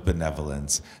myth of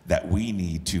benevolence that we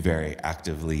need to very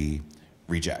actively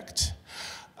reject.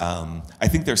 I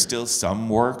think there's still some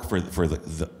work for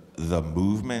the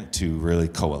movement to really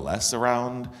coalesce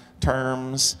around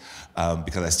terms,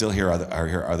 because I still hear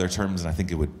other terms, and I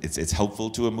think it's helpful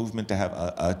to a movement to have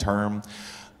a term.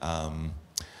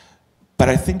 But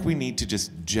I think we need to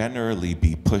just generally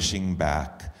be pushing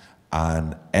back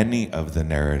on any of the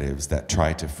narratives that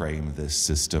try to frame this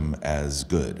system as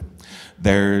good.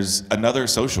 There's another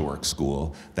social work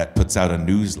school that puts out a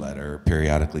newsletter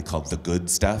periodically called The Good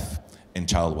Stuff in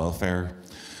Child Welfare.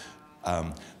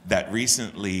 That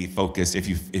recently focused, if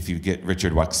you get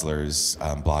Richard Wexler's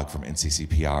blog from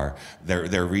NCCPR,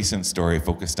 their recent story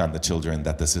focused on the children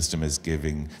that the system is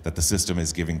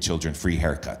giving children free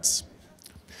haircuts.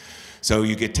 So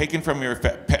you get taken from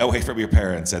away from your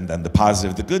parents, and then the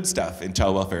positive, the good stuff in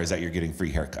child welfare is that you're getting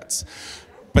free haircuts.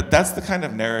 But that's the kind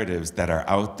of narratives that are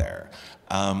out there.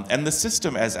 And the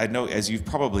system, as you've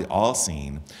probably all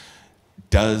seen,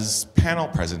 does panel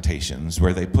presentations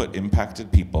where they put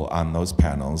impacted people on those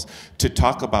panels to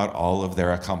talk about all of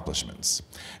their accomplishments.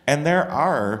 And there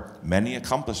are many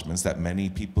accomplishments that many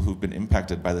people who've been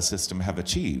impacted by the system have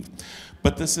achieved.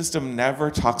 But the system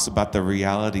never talks about the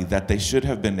reality that they should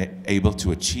have been able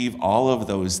to achieve all of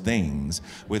those things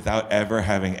without ever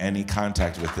having any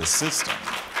contact with this system.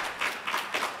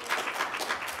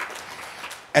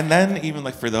 And then even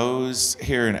like for those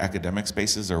here in academic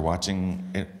spaces or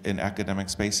watching in academic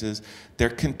spaces, there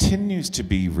continues to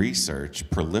be research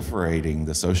proliferating,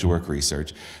 the social work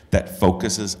research, that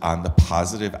focuses on the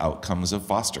positive outcomes of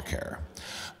foster care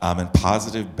and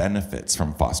positive benefits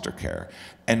from foster care.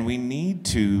 And we need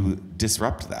to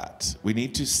disrupt that. We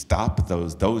need to stop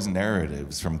those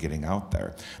narratives from getting out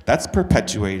there. That's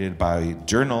perpetuated by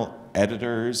journal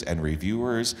editors and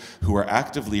reviewers who are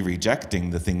actively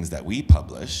rejecting the things that we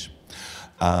publish.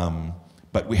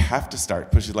 But we have to start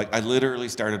pushing. Like, I literally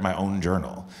started my own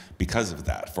journal because of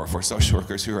that, for social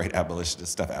workers who write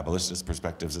abolitionist stuff, abolitionist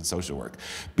perspectives in social work,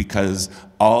 because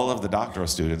all of the doctoral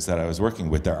students that I was working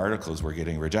with, their articles were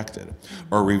getting rejected.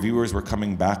 Or reviewers were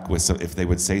coming back with, if they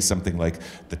would say something like,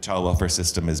 the child welfare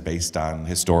system is based on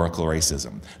historical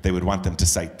racism, they would want them to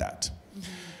cite that.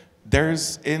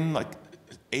 There's, in like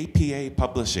APA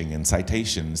publishing and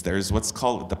citations, there's what's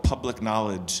called the public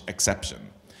knowledge exception.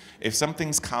 If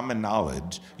something's common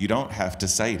knowledge, you don't have to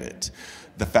cite it.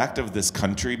 The fact of this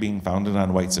country being founded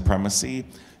on white supremacy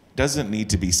doesn't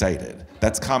need to be cited.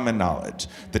 That's common knowledge.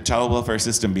 The child welfare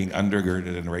system being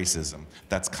undergirded in racism,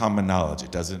 that's common knowledge.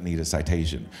 It doesn't need a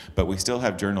citation. But we still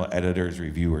have journal editors,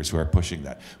 reviewers who are pushing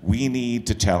that. We need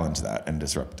to challenge that and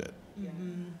disrupt it.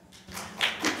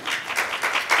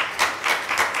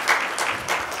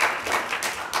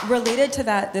 Related to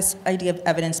that, this idea of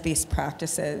evidence-based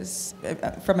practices,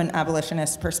 from an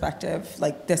abolitionist perspective,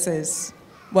 like this is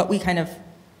what we kind of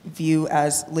view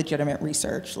as legitimate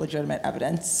research, legitimate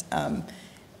evidence.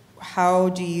 How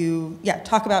do you,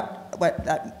 talk about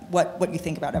what you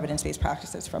think about evidence-based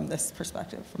practices from this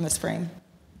perspective, from this frame?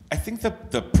 I think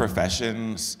the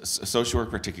profession, social work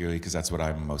particularly, because that's what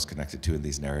I'm most connected to in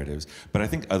these narratives, but I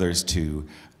think others too,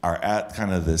 are at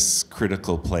kind of this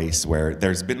critical place where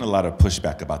there's been a lot of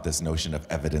pushback about this notion of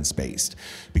evidence-based,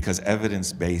 because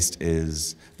evidence-based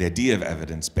is, the idea of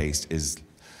evidence-based is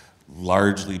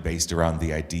largely based around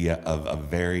the idea of a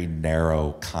very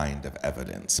narrow kind of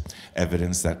evidence.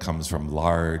 Evidence that comes from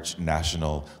large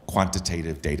national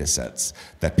quantitative data sets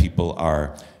that people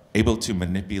are able to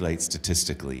manipulate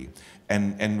statistically.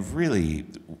 And really,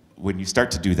 when you start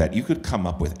to do that, you could come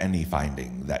up with any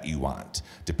finding that you want,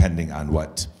 depending on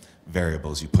what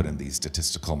variables you put in these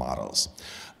statistical models.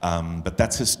 But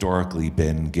that's historically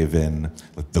been given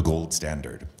the gold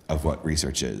standard of what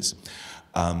research is.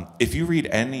 If you read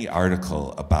any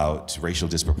article about racial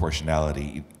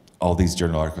disproportionality, all these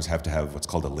journal articles have to have what's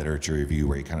called a literature review,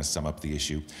 where you kind of sum up the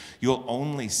issue. You'll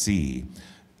only see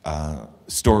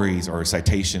stories or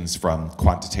citations from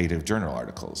quantitative journal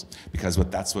articles, because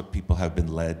that's what people have been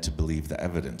led to believe the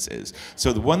evidence is.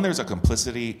 So there's a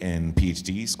complicity in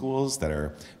PhD schools that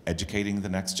are educating the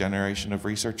next generation of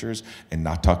researchers and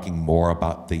not talking more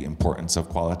about the importance of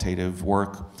qualitative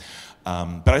work.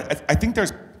 But I think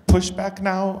there's pushback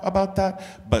now about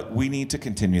that, but we need to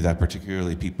continue that,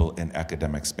 particularly people in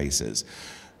academic spaces.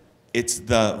 It's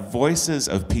the voices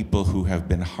of people who have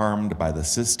been harmed by the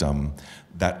system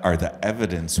that are the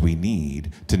evidence we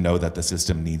need to know that the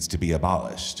system needs to be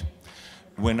abolished.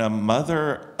 When a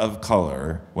mother of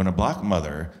color, when a black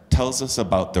mother tells us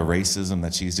about the racism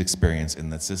that she's experienced in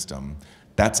the system,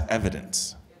 that's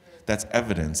evidence. That's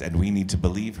evidence, and we need to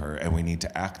believe her, and we need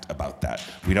to act about that.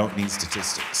 We don't need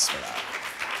statistics for that.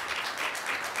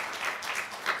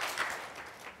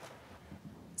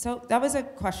 So that was a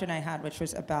question I had, which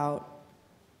was about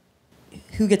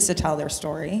who gets to tell their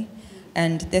story.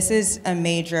 And this is a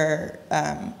major,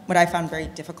 what I found very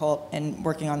difficult in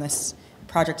working on this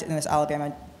project in this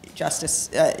Alabama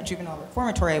juvenile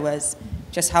reformatory was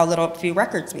just how few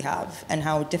records we have and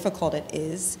how difficult it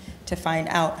is to find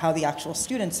out how the actual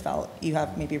students felt. You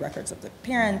have maybe records of the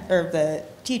parents or the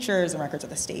teachers and records of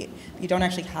the state. But you don't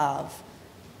actually have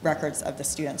records of the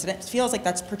students. And it feels like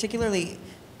that's particularly,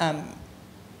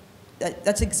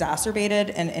 that's exacerbated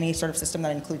in any sort of system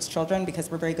that includes children, because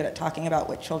we're very good at talking about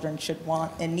what children should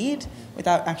want and need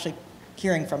without actually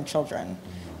hearing from children.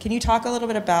 Can you talk a little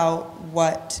bit about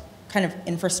what kind of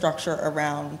infrastructure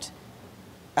around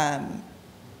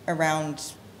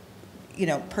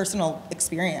personal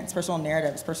experience, personal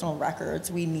narratives, personal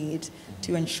records we need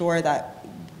to ensure that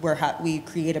we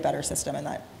create a better system and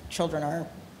that children are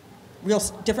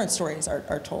different stories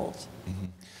are told? Mm-hmm.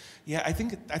 Yeah, I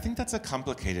think that's a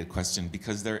complicated question,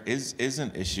 because there is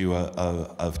an issue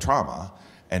of trauma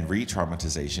and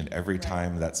re-traumatization every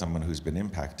time that someone who's been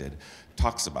impacted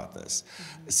talks about this.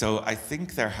 Mm-hmm. So I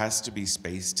think there has to be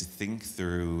space to think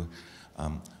through,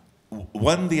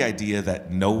 one, the idea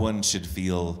that no one should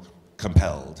feel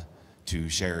compelled to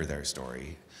share their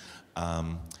story,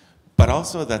 but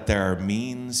also that there are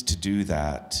means to do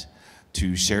that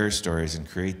to share stories and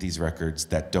create these records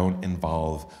that don't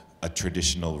involve a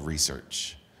traditional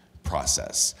research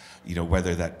process. You know,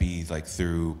 whether that be like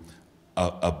through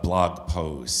a blog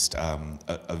post,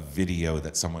 a video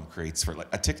that someone creates for, like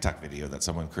a TikTok video that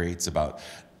someone creates about,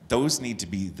 those need to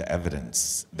be the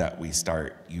evidence that we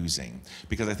start using.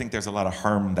 Because I think there's a lot of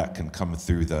harm that can come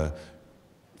through the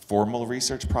formal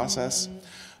research process.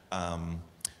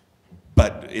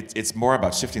 But it's more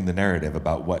about shifting the narrative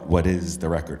about what is the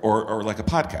record, or like a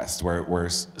podcast where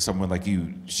someone like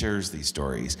you shares these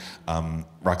stories.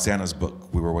 Roxana's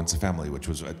book, We Were Once a Family, which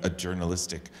was a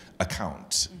journalistic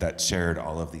account that shared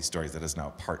all of these stories that is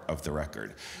now part of the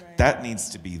record. Right. That needs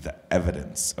to be the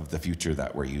evidence of the future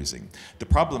that we're using. The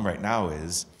problem right now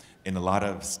is, in a lot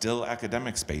of still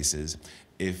academic spaces,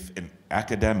 if an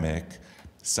academic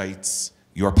cites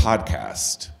your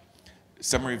podcast,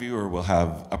 some reviewer will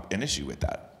have an issue with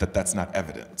that's not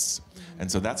evidence.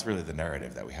 And so that's really the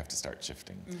narrative that we have to start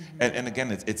shifting. And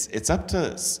again, it's up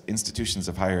to institutions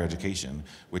of higher education,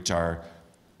 which are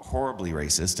horribly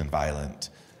racist and violent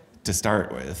to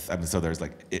start with. I mean, so there's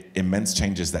like immense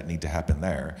changes that need to happen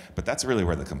there, but that's really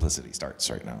where the complicity starts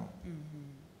right now.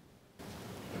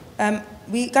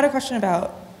 We got a question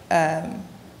about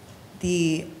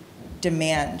the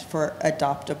demand for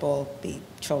adoptable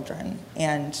children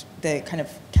and the kind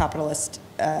of capitalist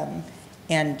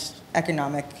and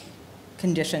economic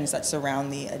conditions that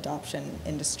surround the adoption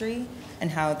industry and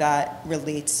how that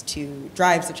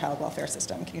drives the child welfare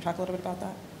system. Can you talk a little bit about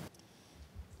that?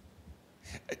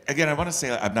 Again, I want to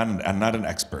say I'm not an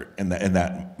expert in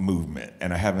that movement,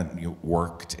 and I haven't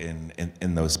worked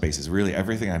in those spaces. Really,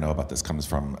 everything I know about this comes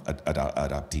from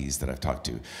adoptees that I've talked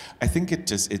to. I think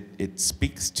it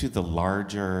speaks to the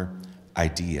larger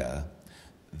idea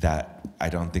that I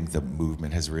don't think the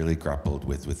movement has really grappled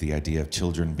with the idea of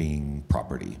children being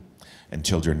property and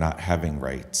children not having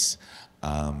rights,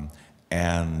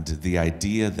 and the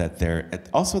idea that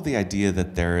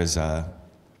there is a.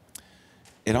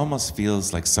 It almost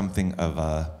feels like something of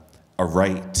a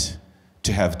right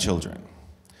to have children,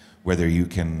 whether you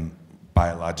can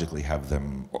biologically have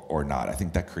them or not. I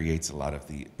think that creates a lot of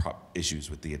the issues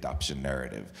with the adoption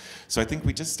narrative. So I think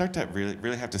we just start to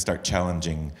really have to start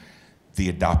challenging the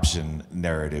adoption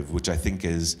narrative, which I think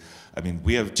is, I mean,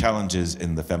 we have challenges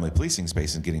in the family policing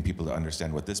space and getting people to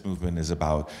understand what this movement is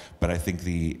about, but I think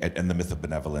and the myth of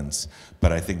benevolence,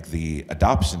 but I think the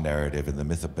adoption narrative and the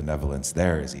myth of benevolence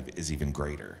there is even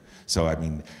greater. So I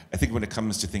mean, I think when it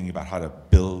comes to thinking about how to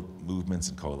build movements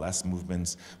and coalesce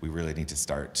movements, we really need to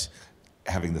start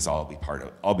having this all be part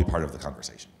of the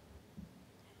conversation.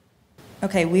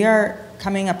 Okay, we are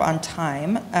coming up on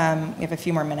time. We have a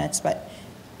few more minutes, but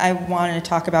I wanted to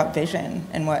talk about vision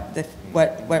and what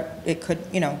it could,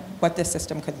 what this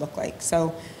system could look like.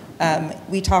 So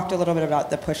we talked a little bit about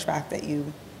the pushback that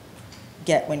you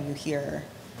get when you hear,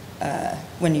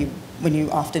 when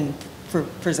you often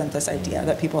present this idea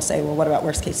that people say, well, what about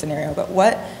worst case scenario? But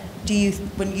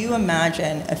when you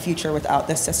imagine a future without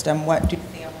this system, what do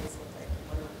families look like?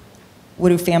 What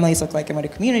do families look like, and what do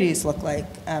communities look like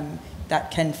that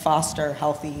can foster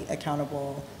healthy,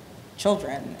 accountable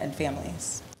children and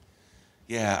families?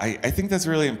 Yeah, I think that's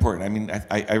really important. I mean,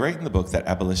 I write in the book that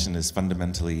abolition is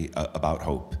fundamentally about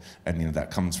hope. And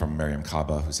that comes from Mariam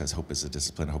Kaba, who says hope is a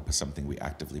discipline, hope is something we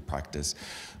actively practice.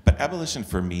 But abolition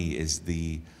for me is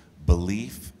the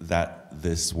belief that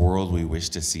this world we wish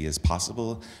to see is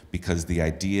possible, because the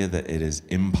idea that it is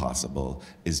impossible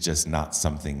is just not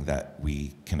something that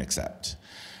we can accept.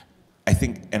 I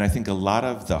think a lot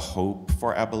of the hope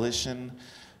for abolition,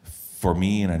 for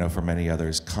me, and I know for many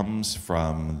others, comes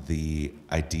from the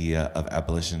idea of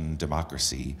abolition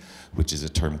democracy, which is a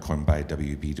term coined by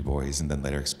W.B. Du Bois and then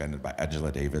later expanded by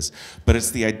Angela Davis. But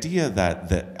it's the idea that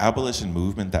the abolition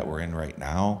movement that we're in right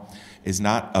now is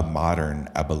not a modern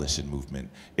abolition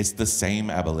movement. It's the same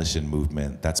abolition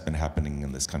movement that's been happening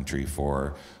in this country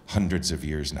for hundreds of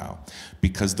years now.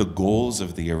 Because the goals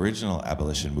of the original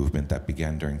abolition movement that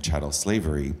began during chattel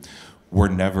slavery were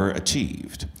never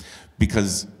achieved.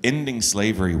 Because ending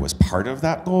slavery was part of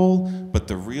that goal, but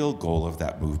the real goal of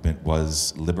that movement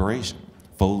was liberation,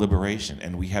 full liberation,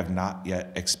 and we have not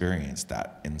yet experienced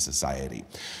that in society.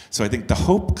 So I think the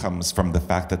hope comes from the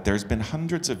fact that there's been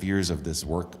hundreds of years of this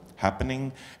work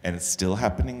happening, and it's still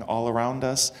happening all around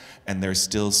us, and there's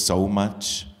still so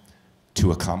much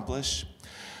to accomplish.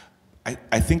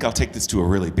 I think I'll take this to a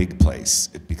really big place,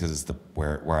 because it's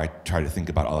where I try to think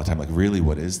about all the time, like really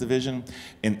what is the vision?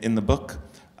 In the book,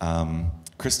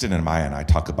 Kristen and Maya and I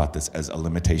talk about this as a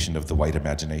limitation of the white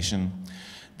imagination,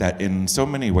 that in so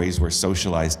many ways we're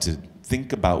socialized to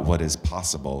think about what is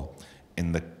possible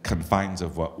in the confines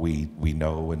of what we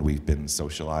know and we've been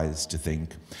socialized to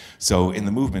think. So in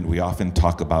the movement, we often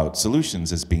talk about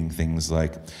solutions as being things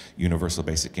like universal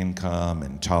basic income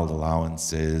and child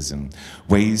allowances and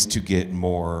ways to get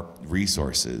more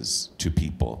resources to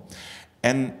people.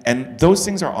 And those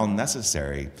things are all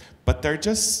necessary, but they're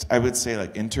just, I would say,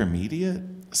 like intermediate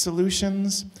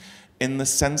solutions in the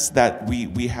sense that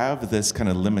we have this kind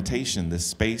of limitation, this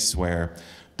space where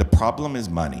the problem is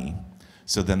money,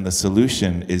 so then the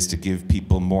solution is to give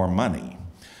people more money.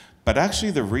 But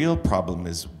actually the real problem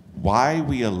is why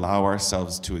we allow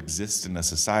ourselves to exist in a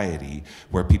society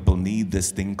where people need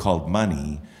this thing called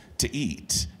money to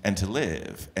eat and to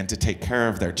live and to take care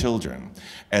of their children.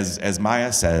 As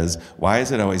Maya says, why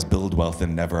is it always build wealth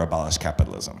and never abolish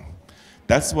capitalism?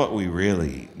 That's what we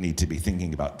really need to be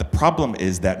thinking about. The problem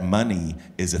is that money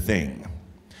is a thing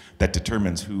that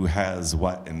determines who has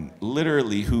what and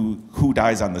literally who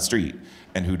dies on the street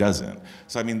and who doesn't.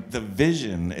 So I mean, the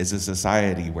vision is a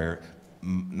society where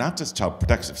not just child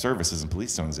protective services and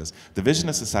police don't exist. The vision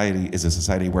of society is a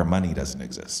society where money doesn't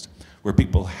exist, where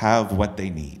people have what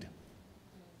they need.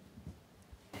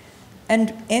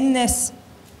 And in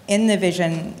the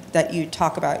vision that you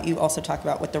talk about, you also talk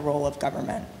about what the role of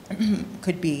government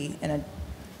could be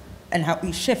and how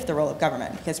we shift the role of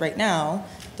government. Because right now,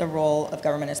 the role of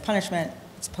government is punishment,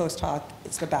 it's post hoc,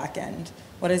 it's the back end.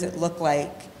 What does it look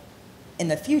like in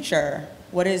the future?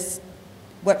 What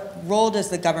role does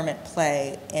the government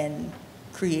play in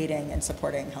creating and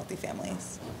supporting healthy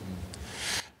families?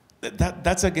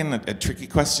 That's again a tricky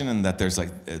question, in that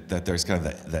there's kind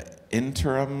of the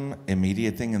interim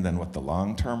immediate thing and then what the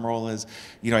long-term role is.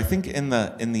 You know, I think in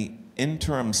the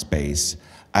interim space,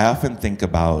 I often think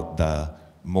about the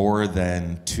more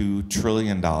than $2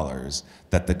 trillion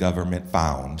that the government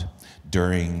found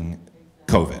during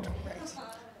COVID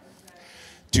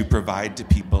to provide to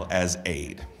people as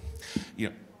aid. You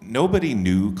know, nobody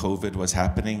knew COVID was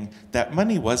happening. That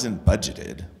money wasn't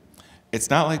budgeted. It's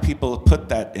not like people put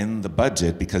that in the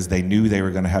budget because they knew they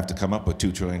were going to have to come up with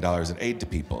 $2 trillion in aid to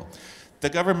people. The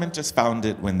government just found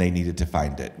it when they needed to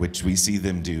find it, which we see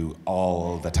them do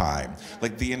all the time.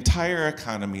 Like, the entire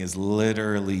economy is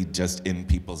literally just in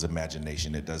people's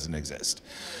imagination. It doesn't exist.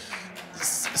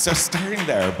 So starting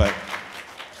there,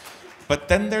 but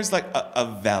then there's like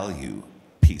a value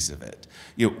piece of it.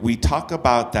 You know, we talk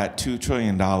about that $2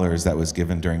 trillion that was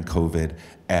given during COVID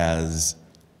as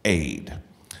aid.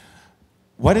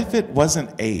 What if it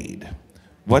wasn't aid?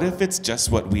 What if it's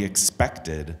just what we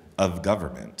expected of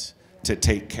government to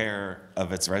take care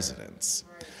of its residents?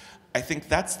 I think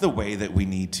that's the way that we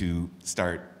need to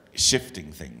start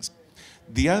shifting things.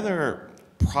 The other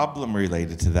problem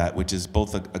related to that, which is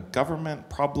both a government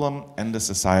problem and a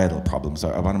societal problem, so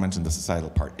I want to mention the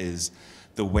societal part, is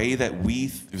the way that we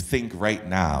think right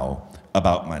now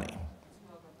about money.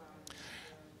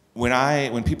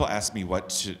 When people ask me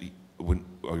what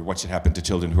should happen to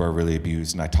children who are really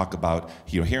abused, and I talk about,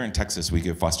 you know, here in Texas, we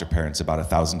give foster parents about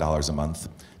 $1,000 a month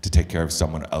to take care of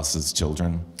someone else's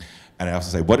children. And I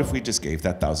also say, what if we just gave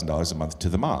that $1,000 a month to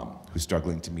the mom who's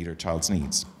struggling to meet her child's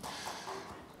needs?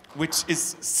 Which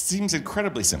seems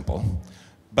incredibly simple,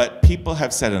 but people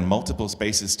have said in multiple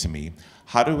spaces to me,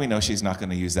 how do we know she's not going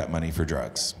to use that money for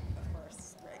drugs?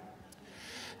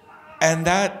 And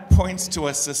that points to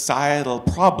a societal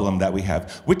problem that we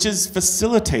have, which is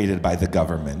facilitated by the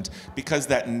government, because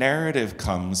that narrative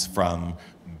comes from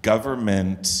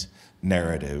government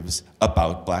narratives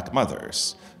about black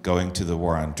mothers, going to the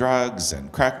war on drugs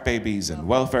and crack babies and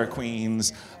welfare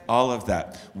queens, all of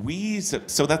that.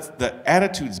 So that's, the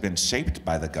attitude's been shaped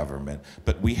by the government,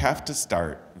 but we have to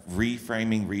start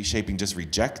reframing, reshaping, just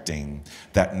rejecting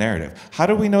that narrative. How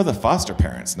do we know the foster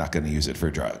parent's not going to use it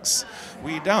for drugs?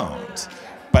 We don't.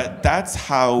 But that's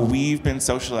how we've been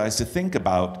socialized to think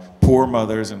about poor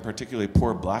mothers, and particularly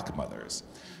poor black mothers.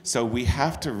 So we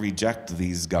have to reject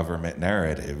these government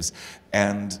narratives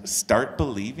and start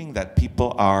believing that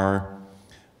people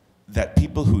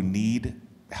who need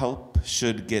help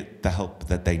should get the help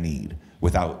that they need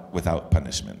without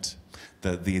punishment.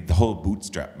 The whole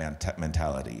bootstrap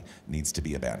mentality needs to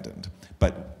be abandoned.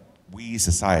 But we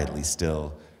societally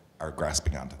still are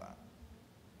grasping onto that.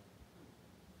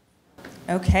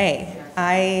 Okay,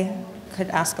 I could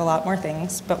ask a lot more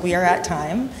things, but we are at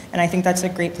time, and I think that's a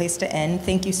great place to end.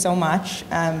 Thank you so much.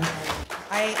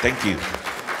 Thank you.